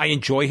 I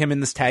enjoy him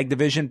in this tag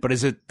division, but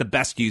is it the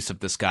best use of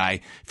this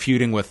guy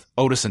feuding with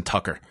Otis and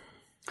Tucker?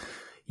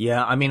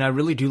 Yeah, I mean, I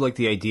really do like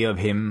the idea of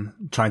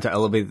him trying to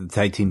elevate the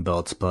tag team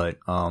belts, but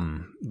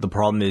the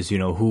problem is,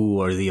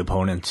 who are the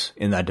opponents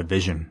in that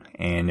division?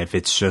 And if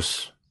it's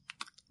just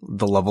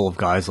the level of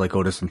guys like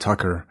Otis and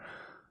Tucker,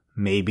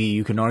 maybe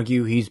you can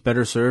argue he's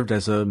better served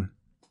as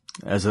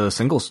a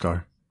single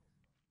star.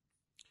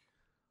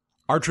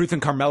 R-Truth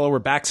and Carmella were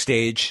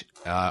backstage.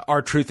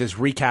 R-Truth is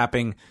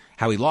recapping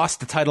how he lost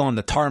the title on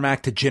the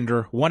tarmac to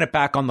Jinder, won it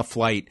back on the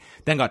flight,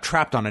 then got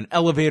trapped on an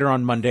elevator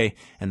on Monday,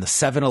 and the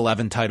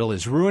 7-Eleven title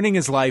is ruining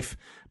his life,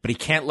 but he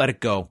can't let it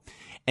go.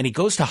 And he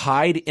goes to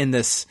hide in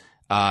this,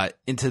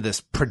 into this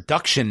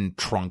production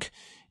trunk,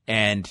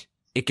 and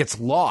it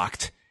gets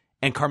locked,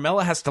 and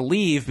Carmella has to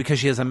leave because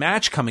she has a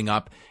match coming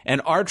up,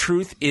 and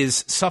R-Truth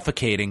is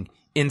suffocating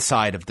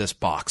inside of this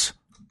box.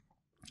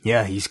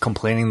 Yeah, he's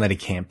complaining that he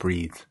can't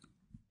breathe.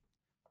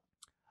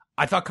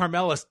 I thought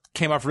Carmella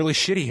came off really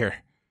shitty here.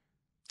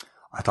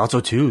 I thought so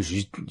too.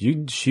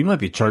 She might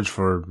be charged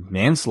for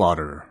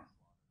manslaughter.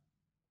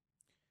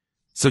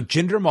 So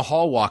Jinder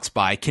Mahal walks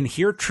by, can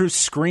hear Truth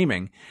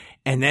screaming,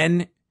 and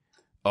then,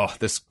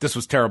 this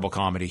was terrible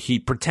comedy. He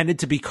pretended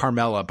to be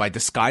Carmella by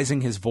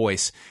disguising his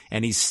voice,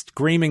 and he's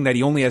screaming that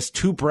he only has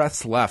 2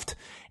 breaths left.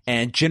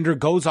 And Jinder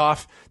goes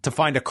off to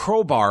find a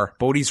crowbar,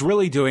 but what he's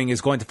really doing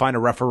is going to find a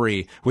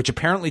referee, which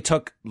apparently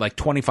took like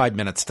 25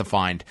 minutes to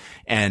find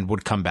and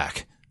would come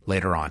back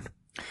later on.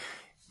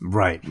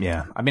 Right,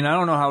 yeah. I mean, I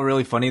don't know how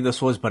really funny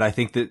this was, but I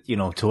think that,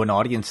 to an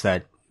audience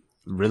that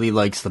really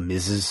likes the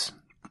Miz's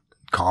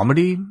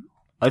comedy,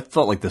 I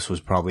felt like this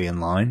was probably in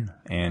line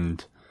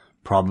and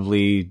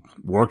probably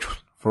worked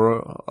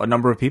for a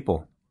number of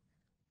people.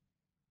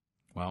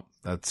 Well,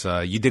 that's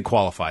you did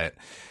qualify it.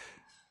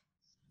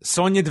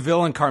 Sonya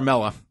Deville and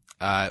Carmella.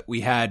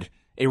 We had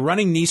a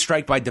running knee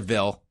strike by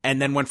Deville, and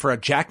then went for a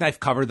jackknife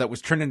cover that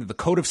was turned into the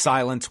Code of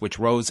Silence, which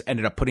Rose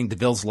ended up putting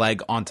Deville's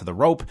leg onto the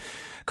rope.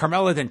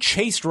 Carmella then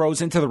chased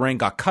Rose into the ring,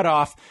 got cut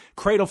off,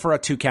 cradle for a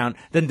 2 count,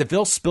 then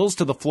Deville spills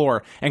to the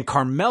floor, and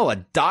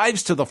Carmella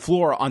dives to the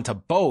floor onto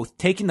both,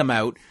 taking them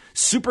out,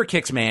 super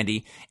kicks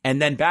Mandy,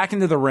 and then back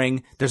into the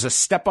ring. There's a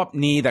step-up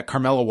knee that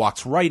Carmella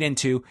walks right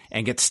into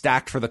and gets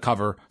stacked for the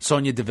cover.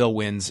 Sonya Deville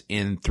wins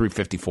in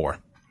 3:54.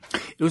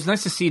 It was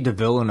nice to see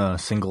Deville in a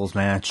singles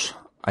match.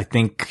 I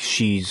think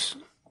she's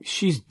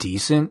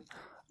decent,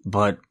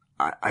 but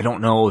I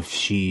don't know if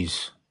she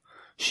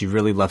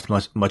really left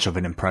much of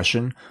an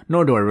impression.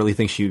 Nor do I really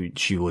think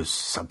she was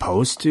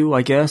supposed to,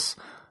 I guess.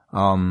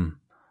 I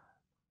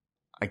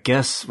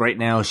guess right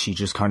now she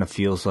just kind of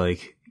feels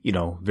like,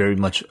 very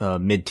much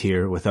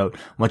mid-tier without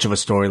much of a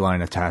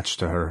storyline attached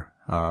to her.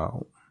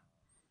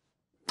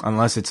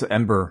 Unless it's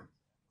Ember.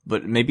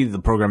 But maybe the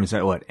program is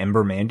at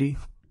Ember Mandy?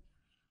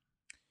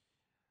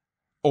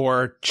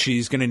 Or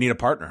she's going to need a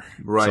partner.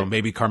 Right. So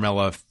maybe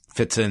Carmella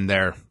fits in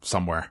there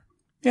somewhere.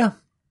 Yeah.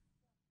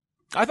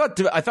 I thought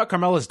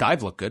Carmella's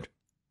dive looked good.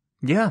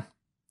 Yeah.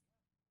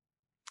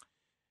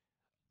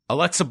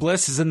 Alexa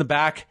Bliss is in the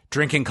back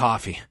drinking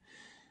coffee.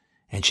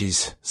 And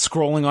she's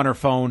scrolling on her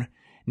phone.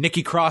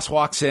 Nikki Cross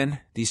walks in.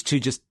 These two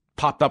just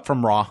popped up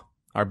from Raw,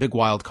 our big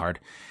wild card.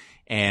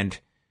 And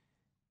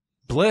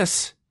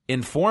Bliss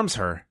informs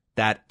her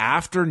that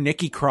after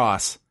Nikki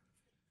Cross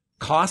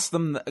cost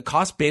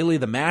Bayley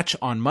the match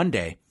on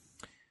Monday,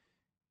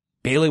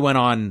 Bayley went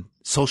on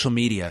social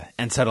media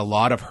and said a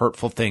lot of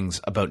hurtful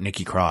things about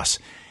Nikki Cross.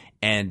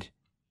 And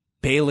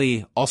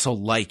Bayley also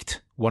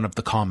liked one of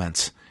the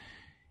comments.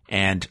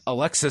 And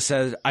Alexa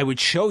says, I would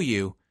show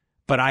you,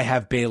 but I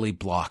have Bayley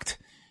blocked.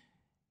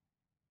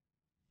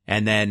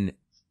 And then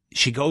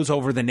she goes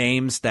over the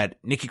names that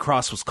Nikki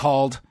Cross was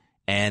called,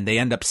 and they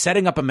end up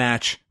setting up a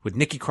match with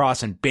Nikki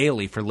Cross and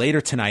Bayley for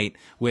later tonight,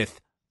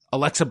 with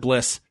Alexa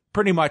Bliss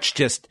pretty much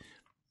just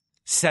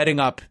setting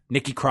up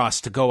Nikki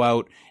Cross to go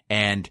out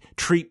and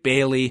treat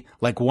Bayley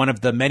like one of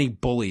the many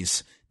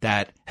bullies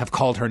that have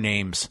called her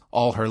names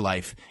all her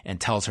life, and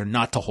tells her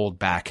not to hold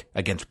back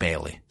against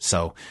Bayley.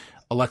 So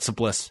Alexa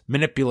Bliss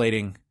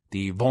manipulating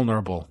the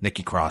vulnerable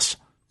Nikki Cross.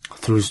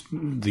 Through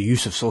the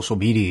use of social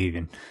media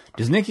even.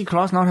 Does Nikki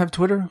Cross not have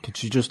Twitter? Can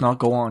she just not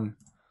go on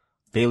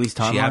Bayley's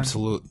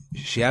timeline?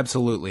 She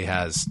absolutely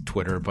has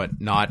Twitter, but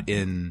not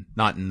in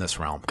this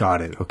realm.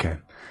 Got it. Okay.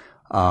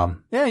 Yeah,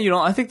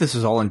 I think this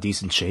is all in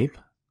decent shape.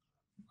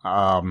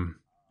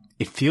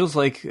 It feels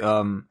like,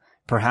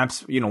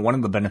 perhaps, one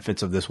of the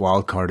benefits of this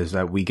wild card is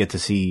that we get to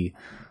see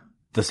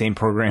the same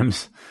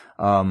programs,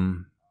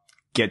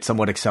 get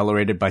somewhat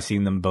accelerated by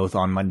seeing them both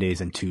on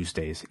Mondays and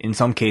Tuesdays. In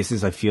some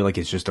cases, I feel like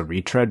it's just a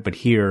retread, but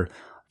here,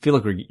 I feel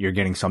like you're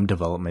getting some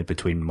development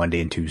between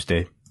Monday and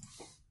Tuesday.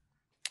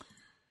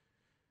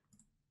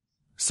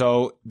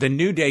 So the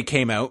New Day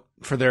came out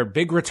for their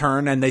big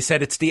return, and they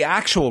said it's the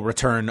actual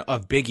return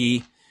of Big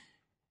E.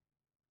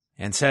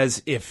 And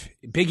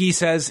Big E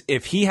says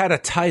if he had a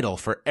title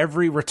for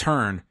every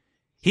return,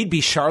 he'd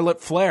be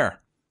Charlotte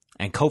Flair.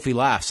 And Kofi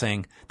laughed,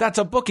 saying, "That's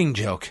a booking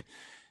joke."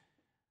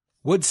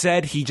 Woods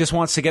said he just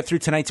wants to get through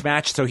tonight's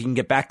match so he can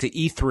get back to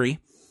E3,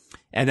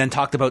 and then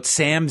talked about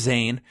Sami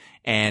Zayn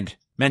and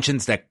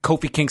mentions that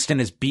Kofi Kingston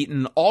has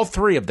beaten all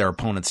 3 of their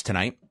opponents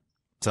tonight.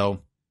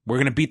 So we're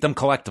going to beat them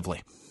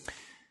collectively.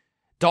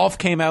 Dolph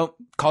came out,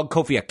 called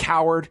Kofi a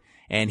coward,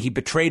 and he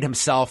betrayed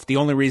himself. The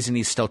only reason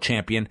he's still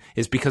champion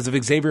is because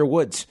of Xavier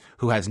Woods,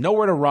 who has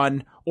nowhere to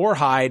run or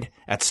hide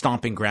at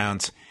Stomping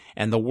Grounds.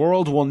 And the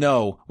world will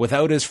know,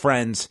 without his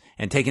friends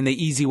and taking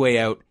the easy way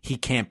out, he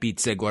can't beat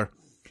Ziggler.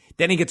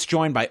 Then he gets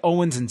joined by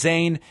Owens and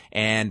Zayn,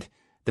 and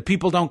the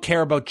people don't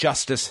care about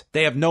justice.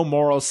 They have no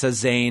morals,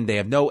 says Zayn. They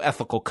have no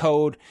ethical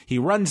code. He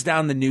runs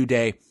down the New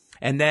Day.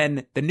 And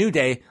then the New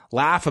Day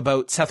laugh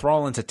about Seth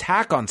Rollins'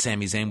 attack on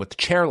Sami Zayn with the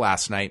chair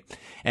last night.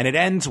 And it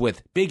ends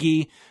with Big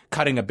E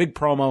cutting a big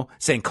promo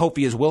saying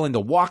Kofi is willing to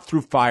walk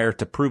through fire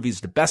to prove he's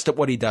the best at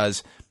what he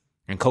does.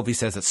 And Kofi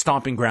says at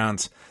Stomping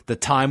Grounds, the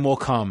time will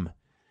come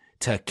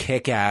to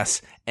kick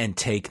ass and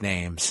take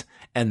names.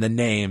 And the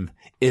name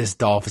is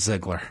Dolph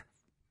Ziggler.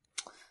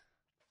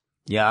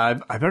 Yeah,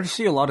 I better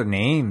see a lot of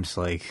names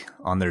like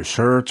on their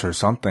shirts or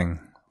something.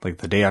 Like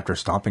the day after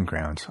Stomping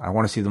Grounds. I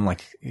want to see them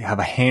like have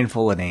a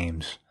handful of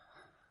names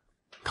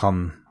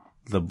come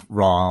the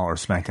Raw or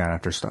SmackDown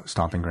after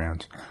Stomping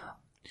Grounds.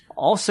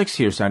 All 6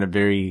 here sounded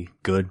very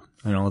good.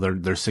 You know,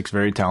 they're 6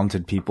 very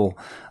talented people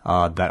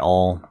that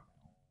all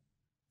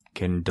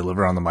can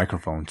deliver on the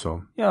microphone.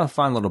 So yeah, a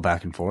fine little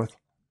back and forth.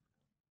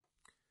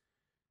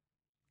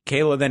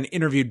 Kayla then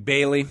interviewed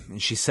Bayley,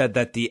 and she said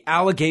that the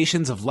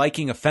allegations of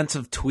liking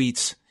offensive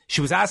tweets. She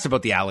was asked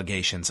about the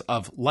allegations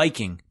of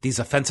liking these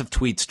offensive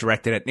tweets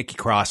directed at Nikki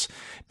Cross.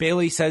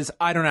 Bayley says,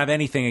 I don't have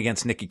anything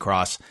against Nikki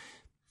Cross.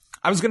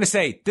 I was going to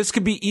say, this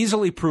could be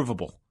easily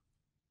provable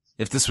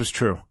if this was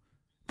true.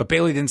 But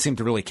Bayley didn't seem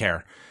to really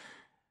care.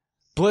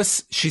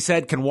 Bliss, she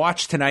said, can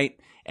watch tonight,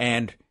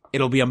 and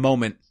it'll be a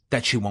moment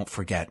that she won't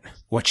forget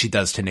what she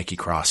does to Nikki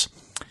Cross.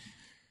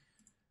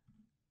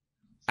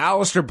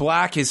 Aleister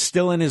Black is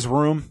still in his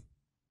room,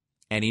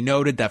 and he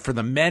noted that for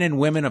the men and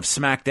women of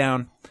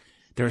SmackDown,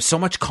 there is so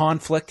much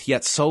conflict,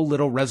 yet so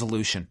little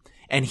resolution.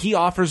 And he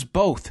offers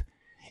both.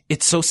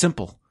 It's so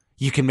simple.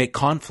 You can make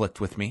conflict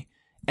with me,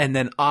 and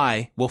then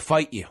I will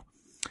fight you.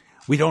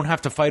 We don't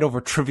have to fight over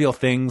trivial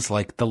things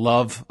like the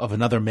love of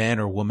another man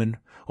or woman,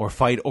 or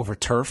fight over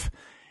turf.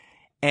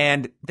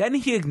 And then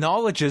he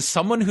acknowledges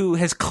someone who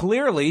has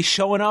clearly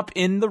shown up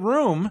in the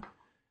room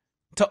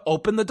to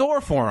open the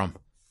door for him.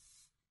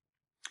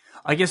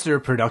 I guess there are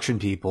production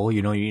people.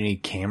 You know, you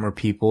need camera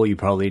people. You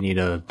probably need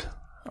a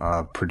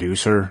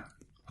producer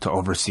to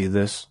oversee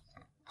this.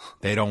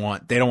 They don't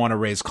want to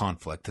raise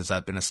conflict. Has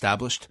that been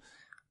established?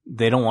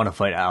 They don't want to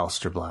fight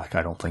Aleister Black.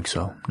 I don't think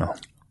so. No.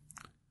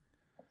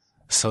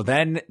 So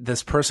then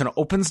this person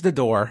opens the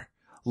door,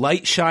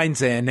 light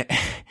shines in,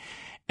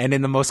 and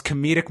in the most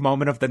comedic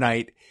moment of the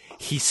night,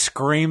 he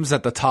screams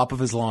at the top of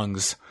his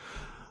lungs,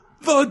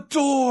 "The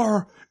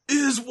door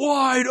is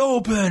wide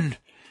open!"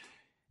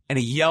 And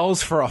he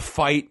yells for a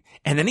fight,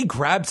 and then he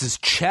grabs his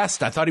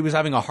chest. I thought he was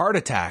having a heart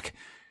attack.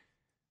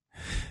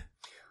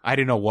 I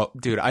didn't know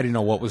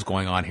what was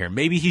going on here.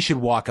 Maybe he should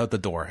walk out the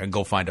door and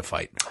go find a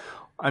fight.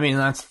 I mean,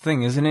 that's the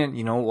thing, isn't it?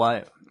 You know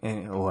what?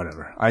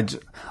 Whatever.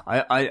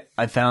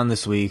 I found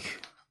this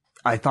week,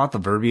 I thought the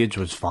verbiage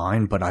was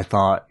fine, but I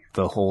thought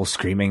the whole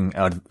screaming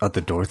out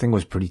the door thing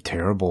was pretty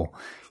terrible.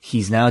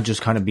 He's now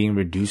just kind of being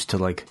reduced to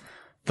like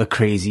the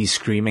crazy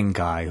screaming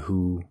guy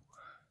who,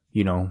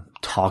 you know,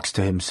 talks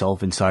to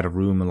himself inside a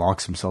room and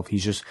locks himself.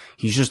 He's just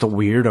a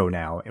weirdo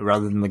now,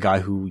 rather than the guy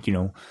who, you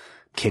know,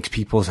 kicks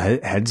people's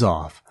heads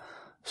off.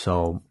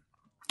 So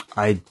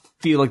I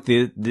feel like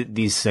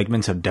these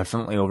segments have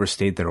definitely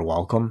overstayed their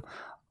welcome.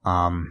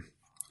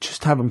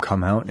 Just have them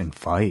come out and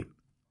fight.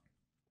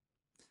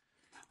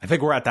 I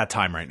think we're at that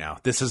time right now.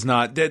 This is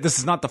not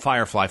the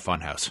Firefly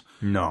Funhouse.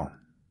 No.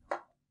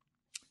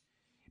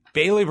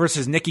 Bayley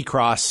versus Nikki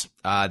Cross.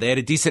 They had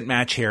a decent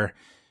match here.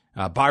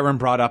 Byron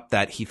brought up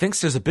that he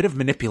thinks there's a bit of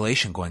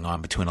manipulation going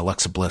on between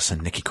Alexa Bliss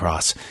and Nikki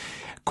Cross.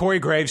 Corey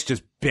Graves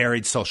just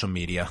buried social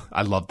media.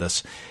 I love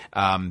this.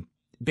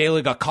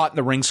 Bayley got caught in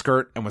the ring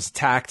skirt and was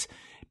attacked.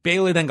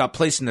 Bayley then got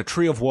placed in the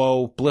Tree of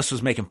Woe. Bliss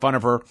was making fun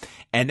of her.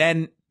 And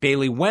then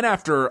Bayley went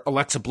after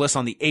Alexa Bliss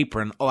on the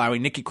apron,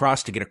 allowing Nikki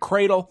Cross to get a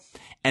cradle.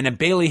 And then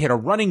Bayley hit a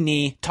running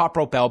knee, top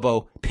rope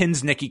elbow,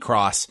 pins Nikki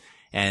Cross,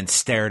 and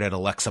stared at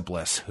Alexa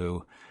Bliss,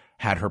 who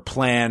had her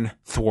plan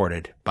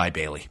thwarted by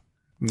Bayley.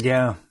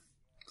 Yeah.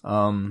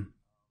 Somewhat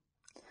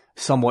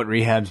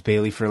rehabs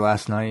Bayley for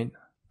last night.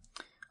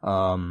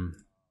 That's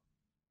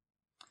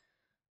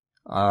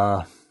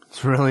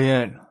really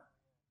it.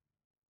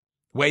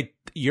 Wait,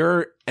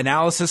 your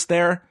analysis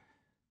there,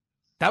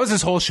 that was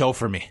his whole show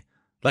for me.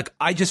 Like,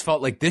 I just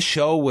felt like this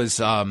show was,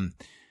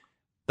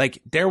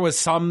 like, there was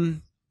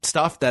some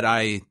stuff that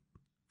I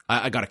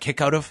got a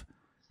kick out of,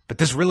 but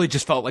this really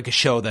just felt like a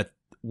show that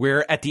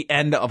we're at the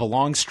end of a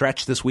long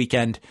stretch this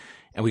weekend,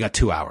 and we got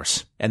 2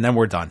 hours, and then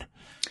we're done.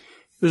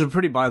 It was a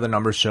pretty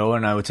by-the-numbers show,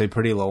 and I would say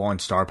pretty low on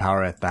star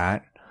power at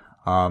that.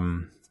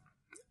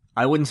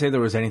 I wouldn't say there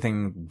was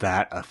anything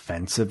that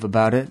offensive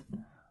about it,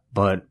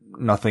 but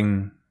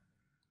nothing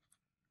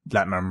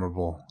that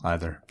memorable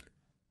either.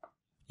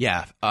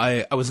 Yeah,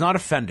 I was not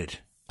offended,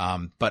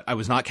 but I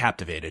was not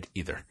captivated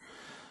either.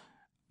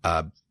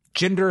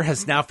 Jinder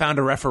has now found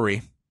a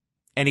referee,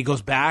 and he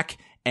goes back,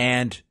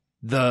 and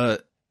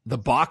the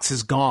box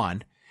is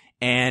gone,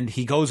 and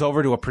he goes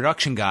over to a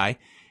production guy,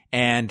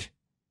 and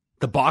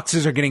the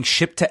boxes are getting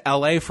shipped to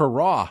LA for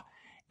Raw,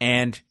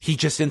 and he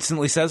just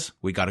instantly says,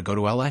 "We got to go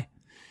to LA."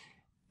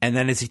 And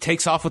then as he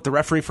takes off with the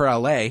referee for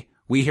LA,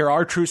 we hear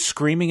R-Truth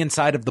screaming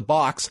inside of the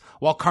box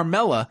while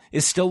Carmella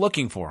is still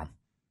looking for him.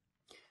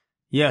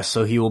 Yes,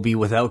 so he will be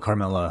without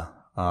Carmella,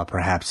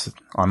 perhaps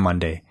on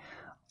Monday.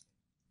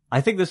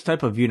 I think this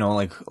type of,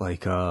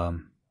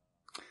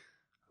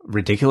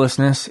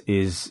 ridiculousness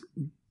is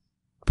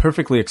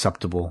perfectly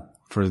acceptable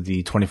for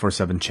the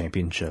 24/7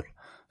 championship.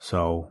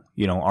 So,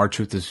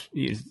 R-Truth is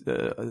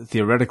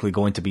theoretically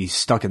going to be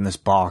stuck in this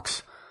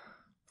box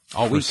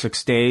all for week.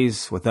 6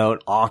 days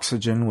without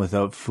oxygen,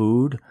 without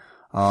food.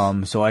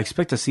 So I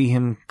expect to see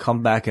him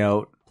come back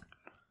out,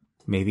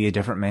 maybe a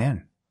different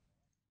man.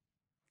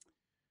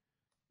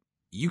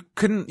 You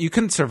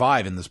couldn't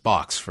survive in this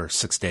box for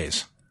 6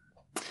 days.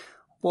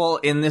 Well,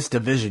 in this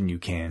division, you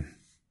can.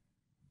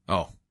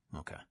 Oh,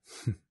 okay.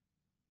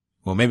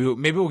 Well, maybe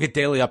we'll get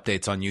daily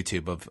updates on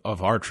YouTube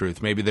of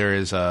R-Truth. Maybe there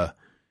is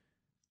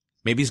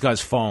maybe he's got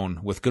his phone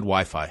with good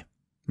Wi-Fi.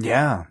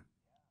 Yeah.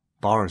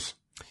 Bars.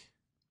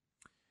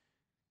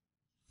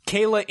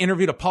 Kayla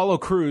interviewed Apollo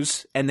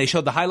Crews, and they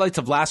showed the highlights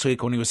of last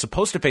week when he was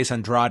supposed to face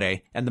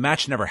Andrade, and the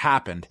match never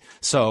happened.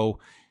 So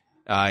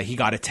he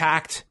got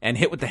attacked and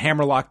hit with the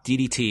hammerlock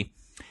DDT,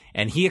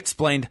 and he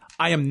explained,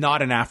 "I am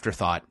not an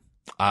afterthought."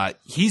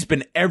 He's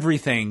been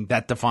everything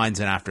that defines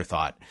an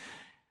afterthought.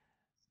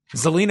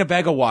 Zelina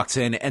Vega walks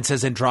in and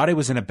says Andrade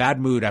was in a bad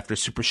mood after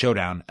Super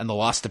Showdown and the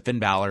loss to Finn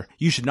Balor.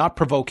 You should not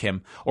provoke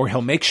him, or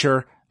he'll make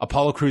sure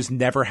Apollo Crews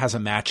never has a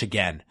match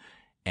again.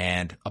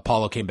 And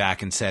Apollo came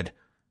back and said,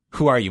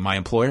 "Who are you, my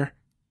employer?"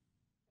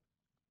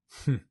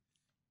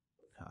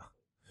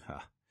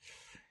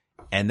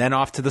 And then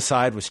off to the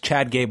side was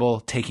Chad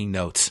Gable taking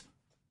notes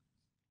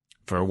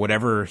for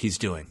whatever he's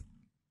doing.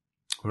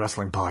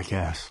 Wrestling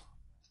podcast.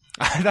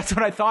 That's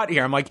what I thought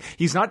here. I'm like,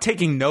 he's not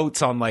taking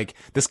notes on like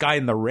this guy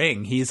in the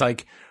ring. He's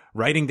like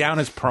writing down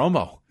his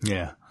promo.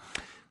 Yeah.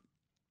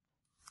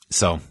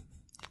 So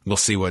we'll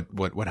see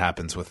what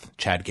happens with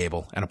Chad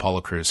Gable and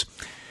Apollo Crews.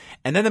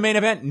 And then the main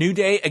event, New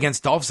Day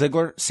against Dolph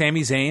Ziggler,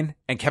 Sami Zayn,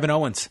 and Kevin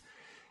Owens.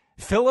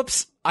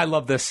 Phillips, I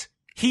love this.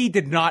 He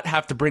did not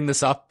have to bring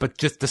this up, but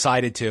just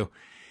decided to.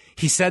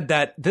 He said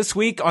that this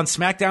week on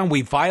SmackDown,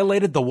 we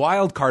violated the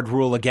wild card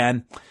rule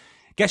again.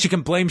 Guess you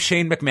can blame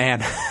Shane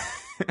McMahon.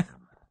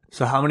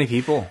 So how many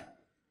people?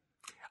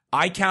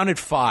 I counted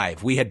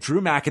 5. We had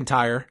Drew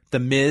McIntyre, The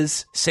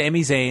Miz,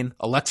 Sami Zayn,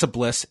 Alexa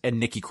Bliss, and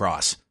Nikki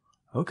Cross.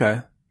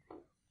 Okay.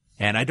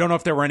 And I don't know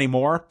if there were any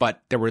more,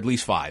 but there were at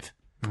least 5.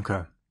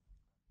 Okay.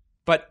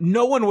 But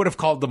no one would have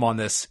called them on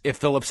this if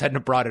Phillips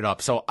hadn't brought it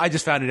up. So I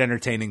just found it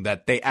entertaining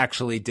that they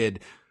actually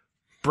did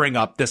bring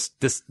up this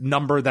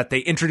number that they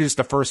introduced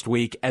the first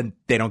week, and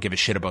they don't give a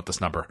shit about this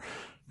number.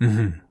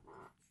 Mm-hmm.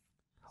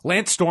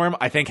 Lance Storm,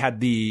 I think,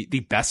 had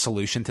the best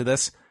solution to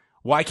this.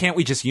 Why can't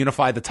we just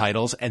unify the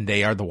titles and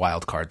they are the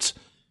wild cards?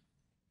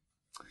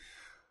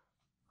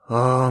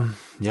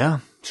 Yeah,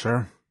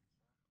 sure.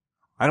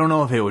 I don't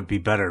know if it would be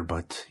better,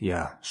 but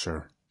yeah,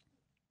 sure.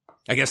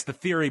 I guess the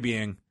theory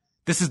being,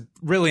 this is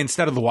really,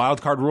 instead of the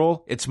wild card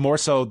rule, it's more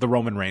so the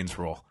Roman Reigns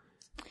rule.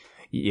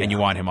 Yeah. And you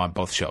want him on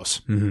both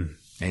shows. Mm-hmm.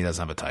 And he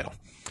doesn't have a title.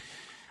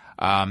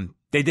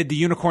 They did the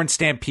Unicorn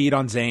Stampede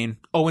on Zayn.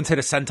 Owens hit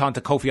a senton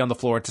to Kofi on the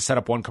floor to set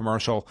up one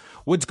commercial.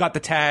 Woods got the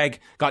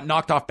tag, got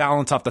knocked off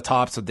balance off the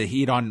top, so the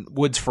heat on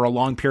Woods for a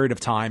long period of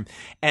time.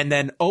 And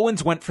then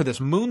Owens went for this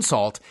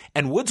moonsault,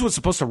 and Woods was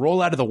supposed to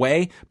roll out of the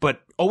way,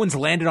 but Owens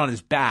landed on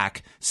his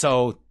back.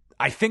 So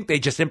I think they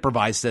just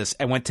improvised this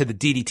and went to the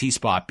DDT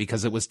spot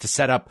because it was to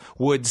set up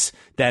Woods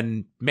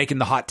then making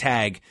the hot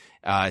tag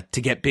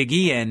to get Big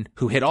E in,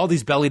 who hit all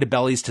these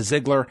belly-to-bellies to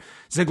Ziggler.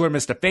 Ziggler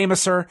missed a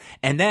famouser.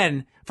 And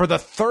then, for the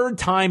third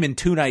time in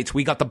 2 nights,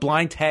 we got the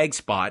blind tag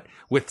spot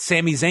with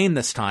Sami Zayn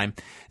this time.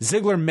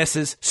 Ziggler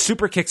misses,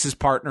 super kicks his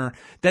partner,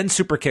 then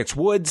super kicks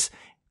Woods.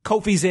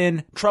 Kofi's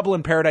in, Trouble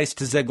in Paradise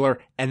to Ziggler,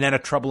 and then a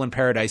Trouble in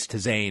Paradise to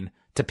Zayn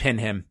to pin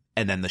him,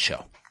 and then the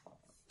show.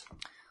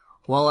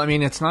 Well, I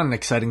mean, it's not an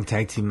exciting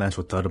tag team match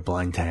without a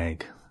blind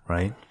tag,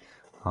 right?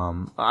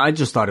 I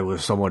just thought it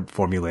was somewhat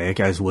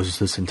formulaic, as was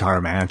this entire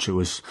match. It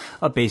was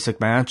a basic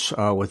match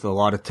with a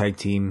lot of tag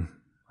team,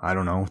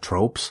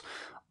 tropes.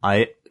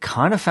 I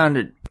kind of found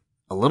it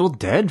a little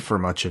dead for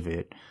much of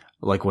it.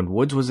 like when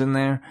Woods was in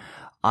there.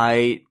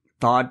 I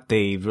thought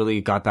they really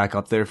got back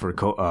up there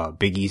for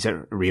Big E's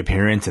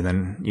reappearance and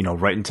then,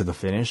 right into the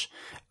finish.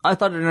 I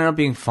thought it ended up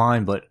being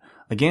fine, but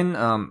again,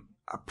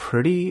 a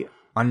pretty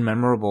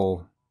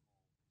unmemorable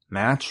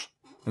match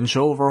and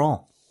show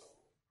overall.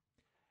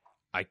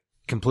 I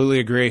completely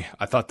agree.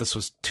 I thought this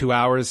was 2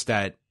 hours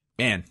that,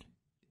 man,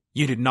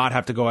 you did not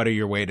have to go out of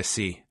your way to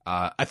see.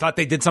 I thought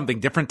they did something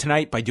different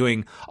tonight by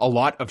doing a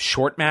lot of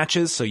short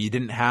matches, so you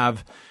didn't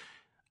have...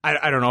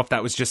 I don't know if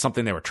that was just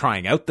something they were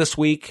trying out this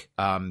week,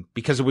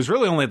 because it was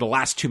really only the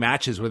last 2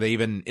 matches where they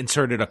even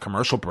inserted a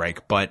commercial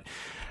break. But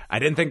I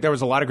didn't think there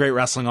was a lot of great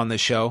wrestling on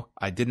this show.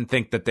 I didn't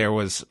think that there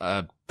was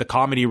the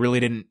comedy really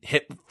didn't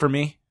hit for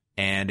me,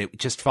 and it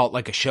just felt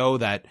like a show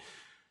that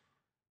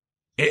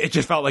it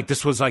just felt like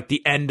this was like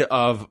the end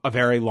of a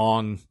very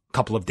long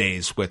couple of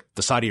days with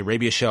the Saudi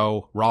Arabia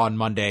show, Raw on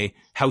Monday,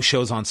 house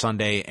shows on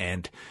Sunday,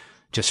 and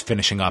just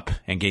finishing up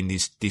and getting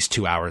these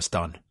 2 hours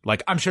done.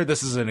 Like, I'm sure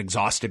this is an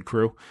exhausted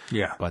crew.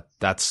 Yeah. But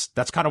that's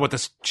kind of what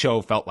this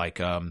show felt like.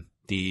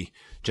 The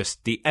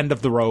end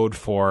of the road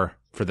for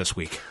this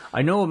week.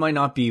 I know it might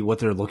not be what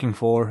they're looking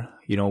for,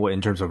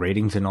 in terms of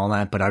ratings and all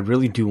that, but I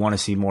really do want to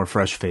see more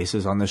fresh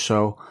faces on this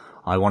show.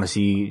 I want to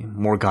see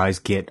more guys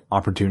get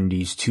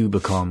opportunities to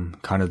become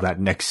kind of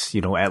that next,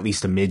 at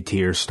least a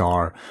mid-tier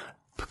star,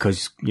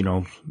 because,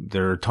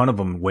 there are a ton of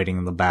them waiting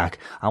in the back.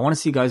 I want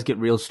to see guys get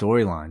real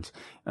storylines.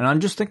 And I'm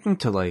just thinking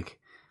to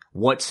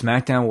what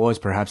SmackDown was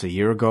perhaps a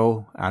year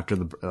ago after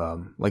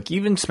the,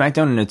 even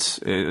SmackDown in its,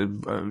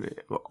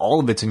 all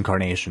of its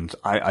incarnations.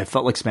 I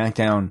felt like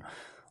SmackDown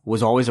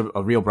was always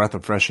a real breath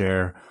of fresh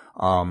air,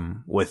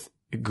 with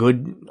a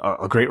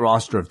great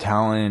roster of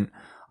talent.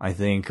 I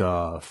think,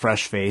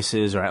 fresh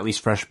faces, or at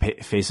least fresh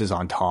faces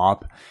on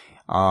top.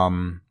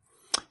 And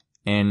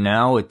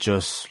now it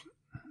just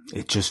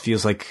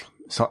feels like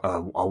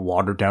a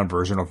watered down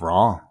version of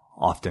Raw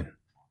often.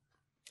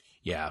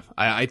 Yeah,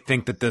 I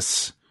think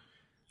that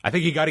I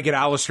think you got to get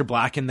Aleister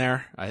Black in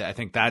there. I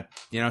think that,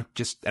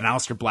 just an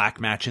Aleister Black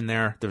match in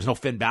there. There's no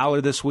Finn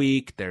Balor this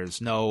week.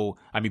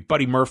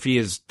 Buddy Murphy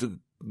is,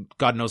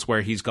 God knows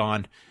where he's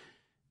gone.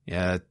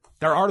 Yeah,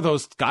 there are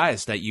those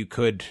guys that you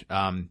could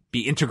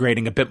be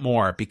integrating a bit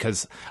more,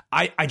 because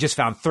I just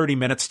found 30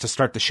 minutes to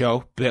start the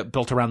show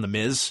built around The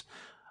Miz.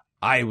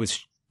 I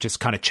was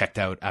just kind of checked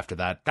out after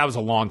that. That was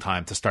a long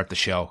time to start the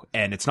show,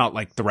 and it's not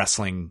like the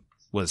wrestling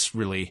was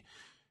really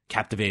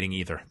captivating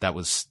either. That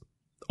was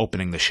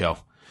opening the show.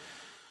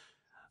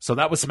 So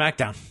that was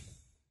SmackDown.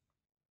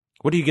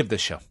 What do you give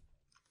this show?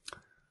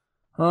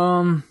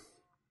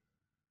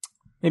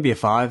 Maybe a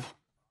 5.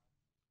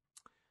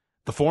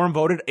 The forum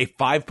voted a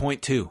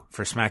 5.2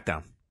 for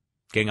SmackDown,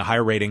 getting a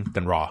higher rating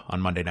than Raw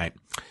on Monday night.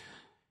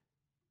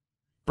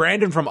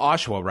 Brandon from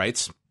Oshawa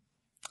writes,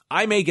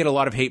 I may get a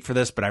lot of hate for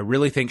this, but I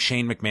really think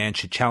Shane McMahon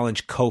should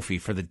challenge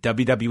Kofi for the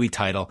WWE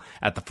title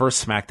at the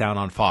first SmackDown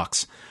on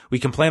Fox. We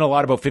complain a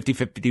lot about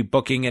 50-50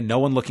 booking and no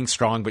one looking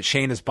strong, but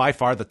Shane is by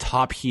far the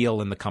top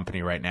heel in the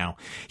company right now.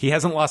 He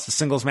hasn't lost a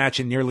singles match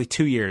in nearly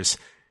 2 years.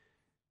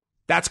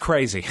 That's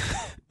crazy.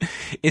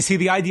 Is he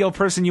the ideal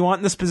person you want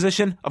in this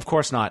position? Of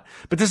course not.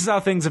 But this is how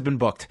things have been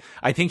booked.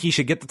 I think he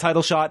should get the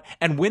title shot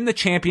and win the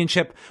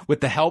championship with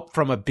the help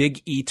from a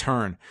Big E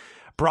turn.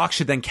 Brock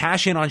should then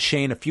cash in on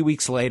Shane a few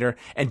weeks later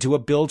and do a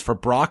build for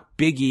Brock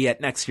Big E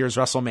at next year's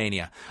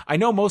WrestleMania. I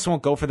know most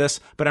won't go for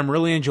this, but I'm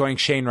really enjoying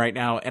Shane right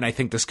now, and I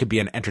think this could be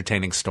an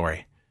entertaining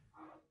story.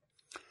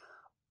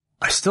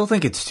 I still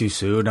think it's too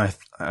soon.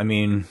 I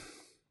mean,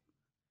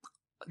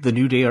 the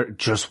New Day are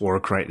just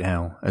work right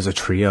now as a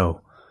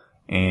trio,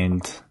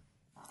 and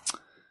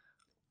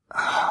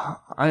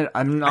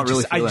I'm not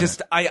really feeling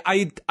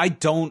it. I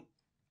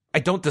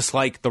don't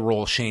dislike the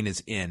role Shane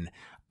is in,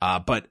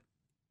 but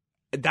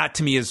that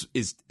to me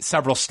is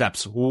several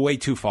steps way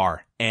too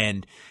far.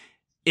 And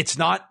it's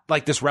not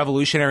like this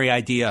revolutionary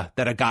idea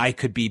that a guy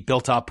could be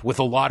built up with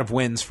a lot of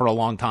wins for a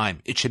long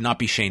time. It should not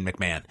be Shane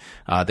McMahon,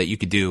 that you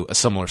could do a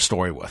similar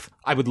story with.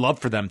 I would love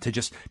for them to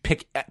just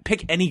pick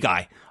any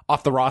guy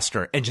off the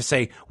roster and just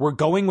say, we're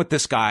going with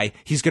this guy.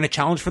 He's going to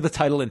challenge for the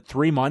title in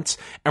 3 months,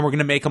 and we're going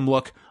to make him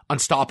look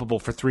unstoppable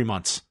for 3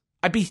 months.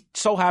 I'd be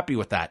so happy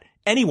with that.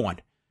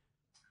 Anyone.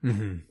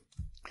 Mm-hmm.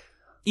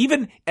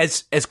 Even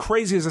as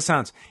crazy as it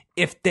sounds,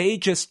 if they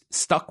just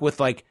stuck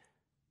with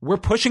we're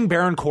pushing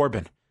Baron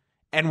Corbin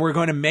and we're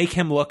going to make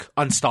him look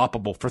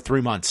unstoppable for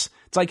 3 months.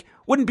 It's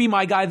wouldn't be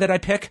my guy that I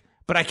pick,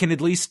 but I can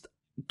at least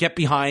get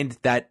behind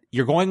that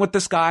you're going with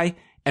this guy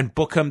and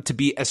book him to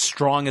be as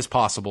strong as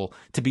possible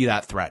to be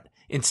that threat.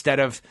 Instead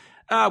of,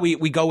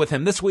 we go with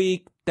him this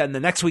week, then the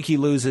next week he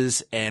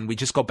loses, and we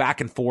just go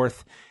back and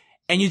forth.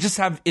 And you just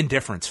have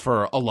indifference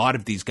for a lot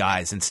of these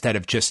guys instead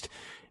of just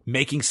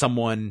making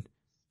someone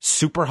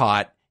super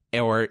hot,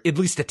 or at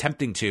least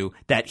attempting to,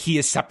 that he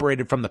is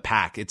separated from the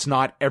pack. It's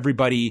not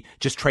everybody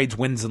just trades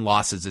wins and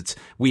losses.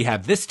 We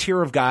have this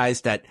tier of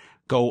guys that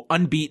go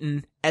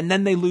unbeaten, and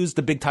then they lose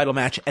the big title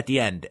match at the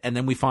end, and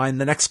then we find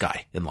the next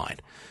guy in line.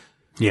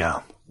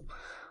 Yeah.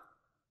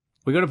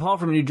 We go to Paul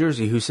from New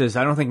Jersey, who says,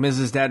 I don't think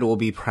Mrs. Dad will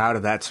be proud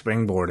of that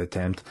springboard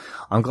attempt.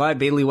 I'm glad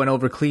Bayley went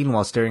over clean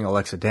while staring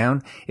Alexa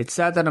down. It's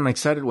sad that I'm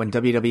excited when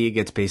WWE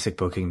gets basic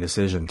booking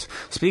decisions.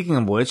 Speaking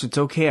of which, it's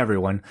okay,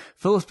 everyone.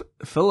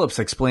 Phillips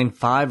explained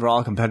 5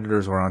 Raw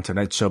competitors were on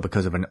tonight's show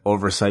because of an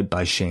oversight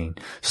by Shane.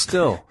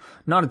 Still,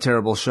 not a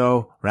terrible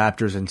show.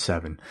 Raptors in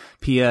 7.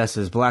 P.S.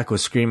 As Black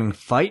was screaming,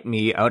 fight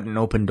me, out an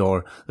open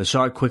door, the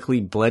shot quickly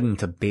bled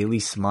into Bayley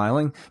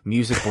smiling,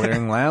 music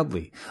blaring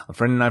loudly. A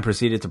friend and I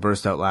proceeded to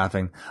burst out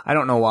laughing. I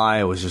don't know why,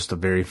 it was just a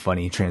very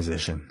funny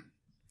transition.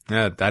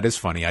 Yeah, that is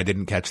funny. I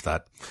didn't catch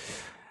that.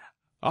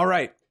 All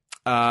right.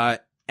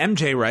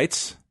 MJ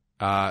writes,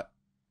 I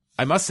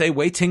must say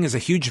Wei Ting is a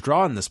huge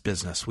draw in this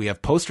business. We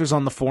have posters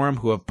on the forum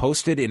who have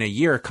posted in a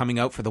year coming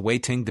out for the Wei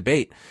Ting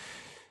debate.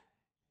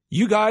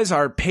 You guys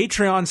are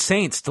Patreon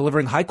saints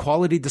delivering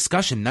high-quality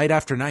discussion night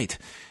after night.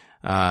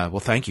 Well,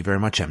 thank you very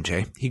much,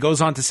 MJ. He goes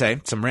on to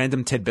say some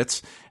random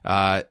tidbits.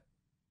 Okay,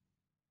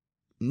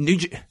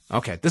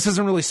 this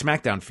isn't really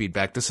SmackDown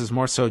feedback. This is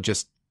more so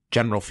just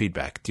general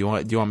feedback. Do you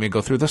want me to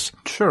go through this?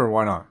 Sure,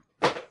 why not?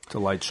 It's a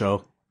light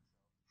show.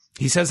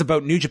 He says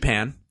about New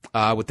Japan,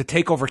 with the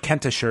TakeOver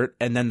Kenta shirt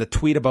and then the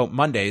tweet about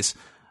Mondays,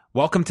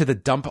 welcome to the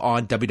dump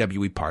on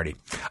WWE party.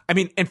 I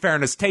mean, in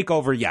fairness,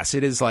 TakeOver, yes,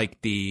 it is like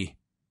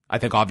I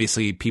think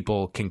obviously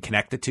people can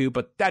connect it to,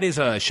 but that is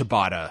a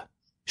Shibata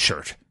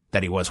shirt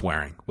that he was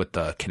wearing with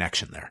the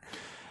connection there.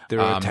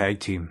 They're a tag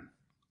team.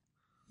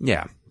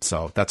 Yeah.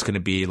 So that's going to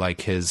be like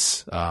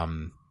his,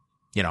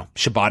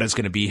 Shibata's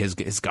going to be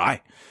his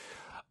guy.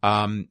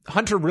 Is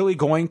Hunter really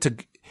going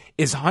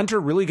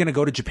to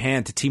go to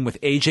Japan to team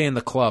with AJ and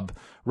the club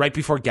right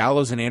before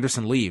Gallows and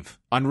Anderson leave?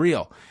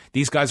 Unreal.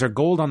 These guys are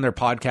gold on their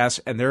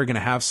podcast and they're going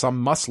to have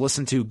some must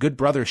listen to good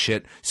brother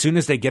shit soon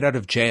as they get out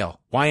of jail.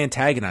 Why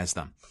antagonize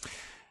them?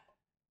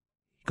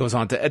 Goes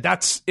on to,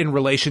 that's in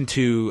relation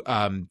to,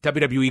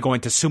 WWE going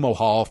to Sumo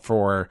Hall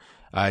for,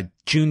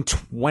 June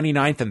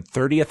 29th and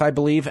 30th, I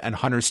believe, and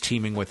Hunter's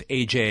teaming with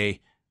AJ,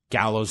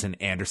 Gallows, and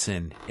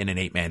Anderson in an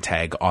 8-man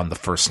tag on the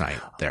first night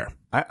there.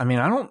 I mean,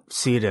 I don't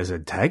see it as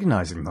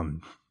antagonizing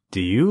them.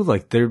 Do you?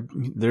 Like,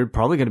 they're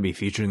probably going to be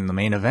featured in the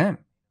main event.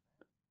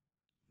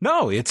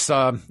 No, it's,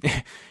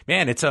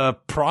 it's a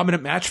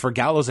prominent match for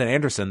Gallows and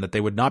Anderson that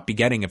they would not be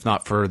getting if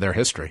not for their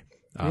history.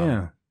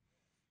 Yeah.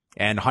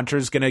 And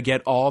Hunter's going to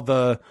get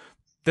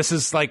this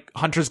is like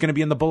Hunter's going to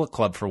be in the Bullet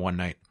Club for one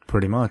night.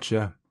 Pretty much,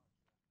 yeah.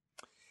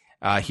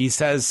 He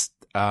says,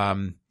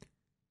 they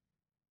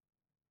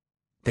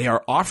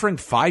are offering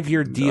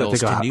 5-year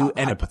deals to new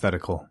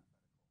hypothetical.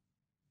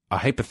 A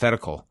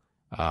hypothetical.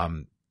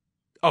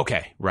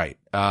 Okay, right.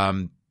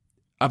 Of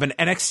an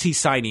NXT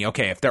signee.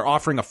 Okay, if they're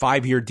offering a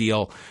 5-year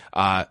deal,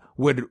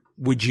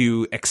 would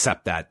you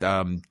accept that?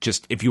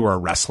 Just if you were a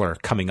wrestler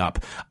coming up,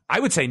 I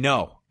would say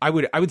no. I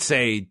would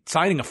say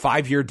signing a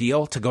 5-year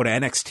deal to go to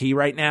NXT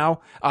right now,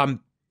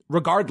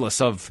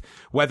 regardless of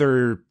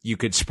whether you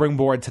could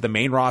springboard to the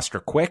main roster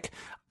quick,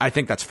 I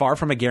think that's far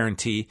from a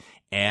guarantee.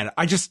 And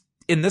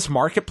in this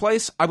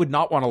marketplace, I would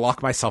not want to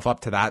lock myself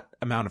up to that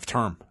amount of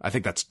term. I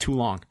think that's too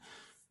long.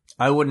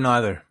 I wouldn't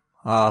either.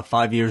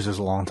 5 years is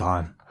a long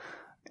time.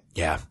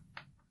 Yeah.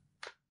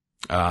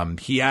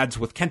 He adds,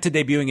 with Kenta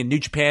debuting in New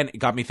Japan, it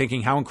got me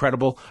thinking how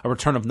incredible a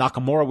return of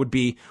Nakamura would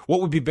be.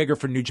 What would be bigger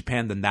for New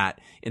Japan than that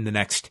in the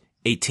next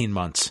 18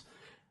 months?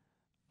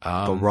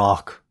 The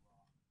Rock.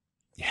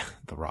 Yeah,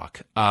 The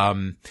Rock.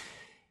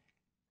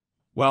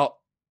 Well,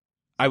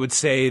 I would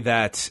say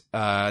that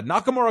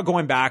Nakamura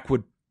going back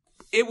would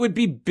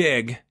be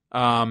big,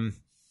 but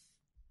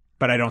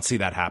I don't see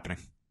that happening.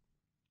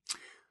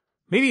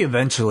 Maybe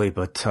eventually,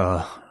 but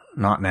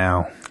not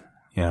now.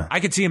 Yeah. I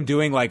could see him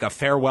doing like a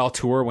farewell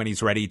tour when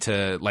he's ready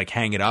to like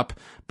hang it up,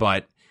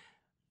 but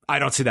I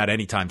don't see that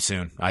anytime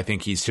soon. I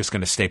think he's just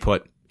going to stay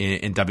put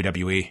in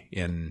WWE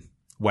in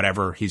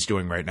whatever he's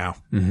doing right now.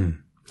 Mm-hmm.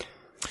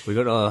 We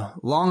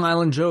got Long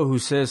Island Joe, who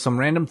says some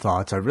random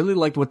thoughts. I really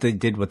liked what they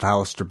did with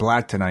Aleister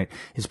Black tonight.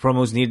 His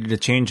promos needed to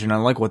change, and I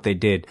like what they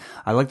did.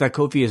 I like that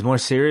Kofi is more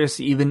serious,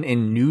 even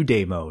in New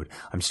Day mode.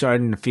 I'm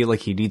starting to feel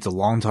like he needs a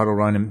long title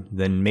run, and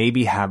then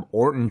maybe have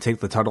Orton take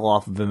the title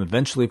off of him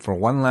eventually for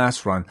one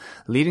last run,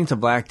 leading to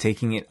Black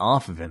taking it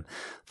off of him.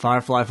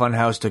 Firefly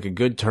Funhouse took a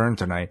good turn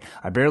tonight.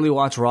 I barely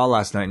watched Raw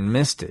last night and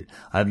missed it.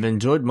 I've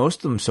enjoyed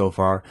most of them so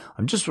far.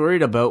 I'm just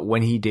worried about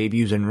when he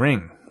debuts in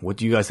ring. What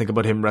do you guys think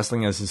about him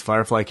wrestling as his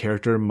Firefly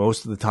character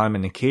most of the time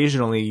and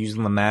occasionally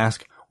using the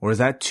mask? Or is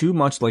that too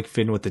much like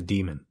Finn with the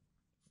demon?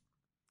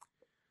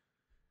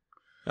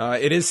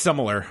 It is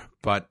similar,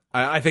 but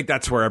I think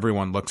that's where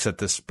everyone looks at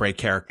this Bray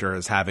character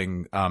as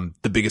having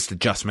the biggest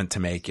adjustment to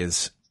make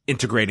is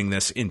integrating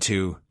this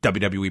into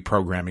WWE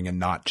programming and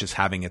not just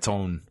having its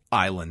own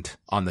island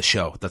on the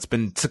show. That's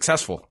been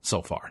successful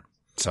so far.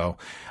 So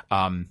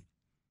I'm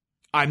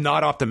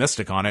not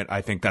optimistic on it.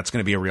 I think that's going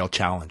to be a real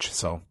challenge.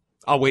 So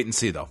I'll wait and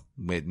see, though.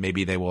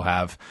 Maybe they will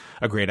have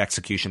a great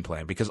execution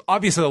plan because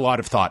obviously a lot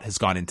of thought has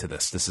gone into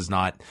this. This is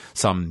not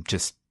some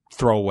just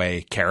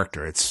throwaway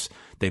character.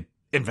 They've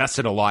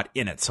invested a lot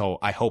in it. So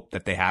I hope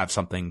that they have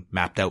something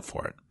mapped out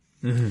for it.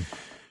 Mm-hmm.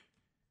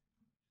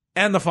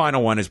 And the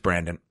final one is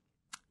Brandon.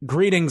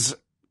 Greetings,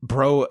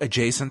 bro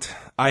adjacent.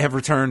 I have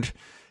returned.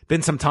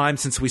 Been some time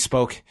since we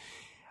spoke.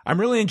 I'm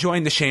really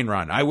enjoying the Shane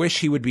run. I wish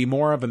he would be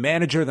more of a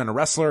manager than a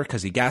wrestler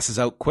because he gasses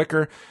out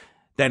quicker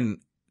than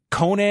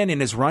Conan in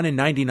his run in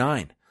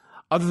 99.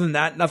 Other than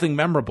that, nothing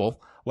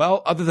memorable.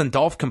 Well, other than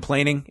Dolph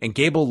complaining and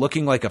Gable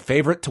looking like a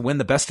favorite to win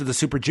the Best of the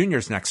Super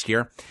Juniors next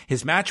year,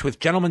 his match with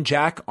Gentleman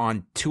Jack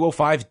on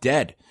 205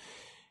 dead.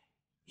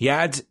 He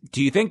adds,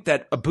 do you think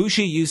that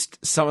Ibushi used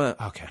some of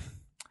the... Okay.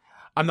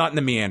 I'm not in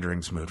the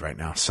meanderings mood right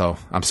now, so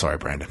I'm sorry,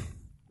 Brandon.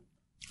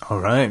 All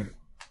right.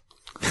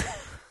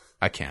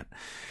 I can't.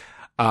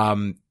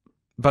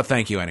 But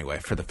thank you anyway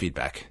for the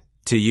feedback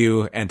to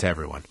you and to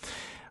everyone.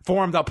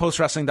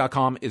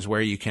 Forum.postwrestling.com is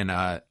where you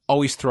can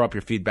always throw up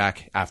your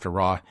feedback after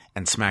Raw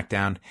and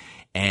SmackDown.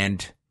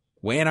 And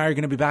Way and I are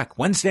going to be back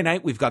Wednesday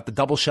night. We've got the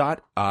double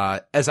shot.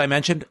 As I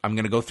mentioned, I'm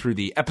going to go through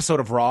the episode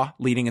of Raw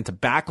leading into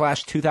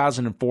Backlash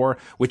 2004,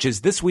 which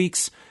is this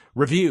week's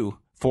review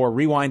for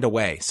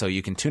Rewind-A-Way. So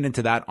you can tune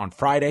into that on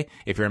Friday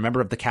if you're a member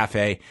of the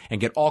Café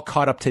and get all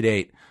caught up to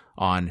date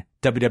on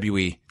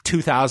WWE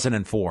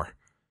 2004.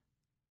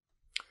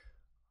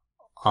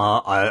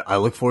 I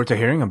look forward to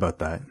hearing about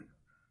that.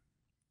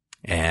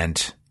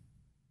 And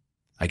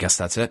I guess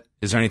that's it.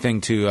 Is there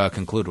anything to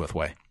conclude with,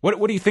 Way?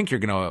 What do you think you're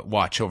going to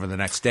watch over the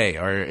next day?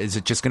 Or is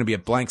it just going to be a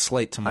blank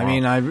slate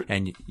tomorrow?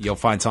 And you'll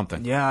find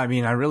something? Yeah, I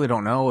really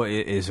don't know.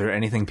 Is there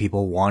anything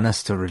people want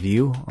us to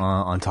review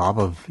on top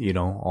of,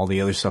 all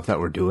the other stuff that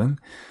we're doing?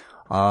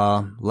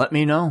 Let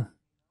me know.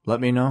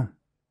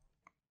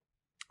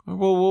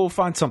 We'll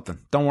find something.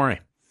 Don't worry.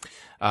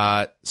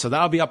 So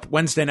that'll be up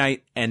Wednesday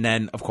night. And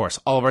then, of course,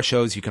 all of our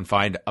shows you can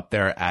find up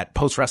there at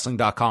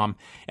postwrestling.com.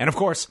 And, of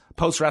course,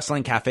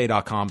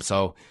 postwrestlingcafe.com.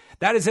 So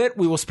that is it.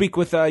 We will speak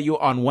with you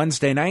on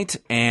Wednesday night.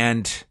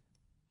 And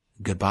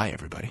goodbye,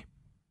 everybody.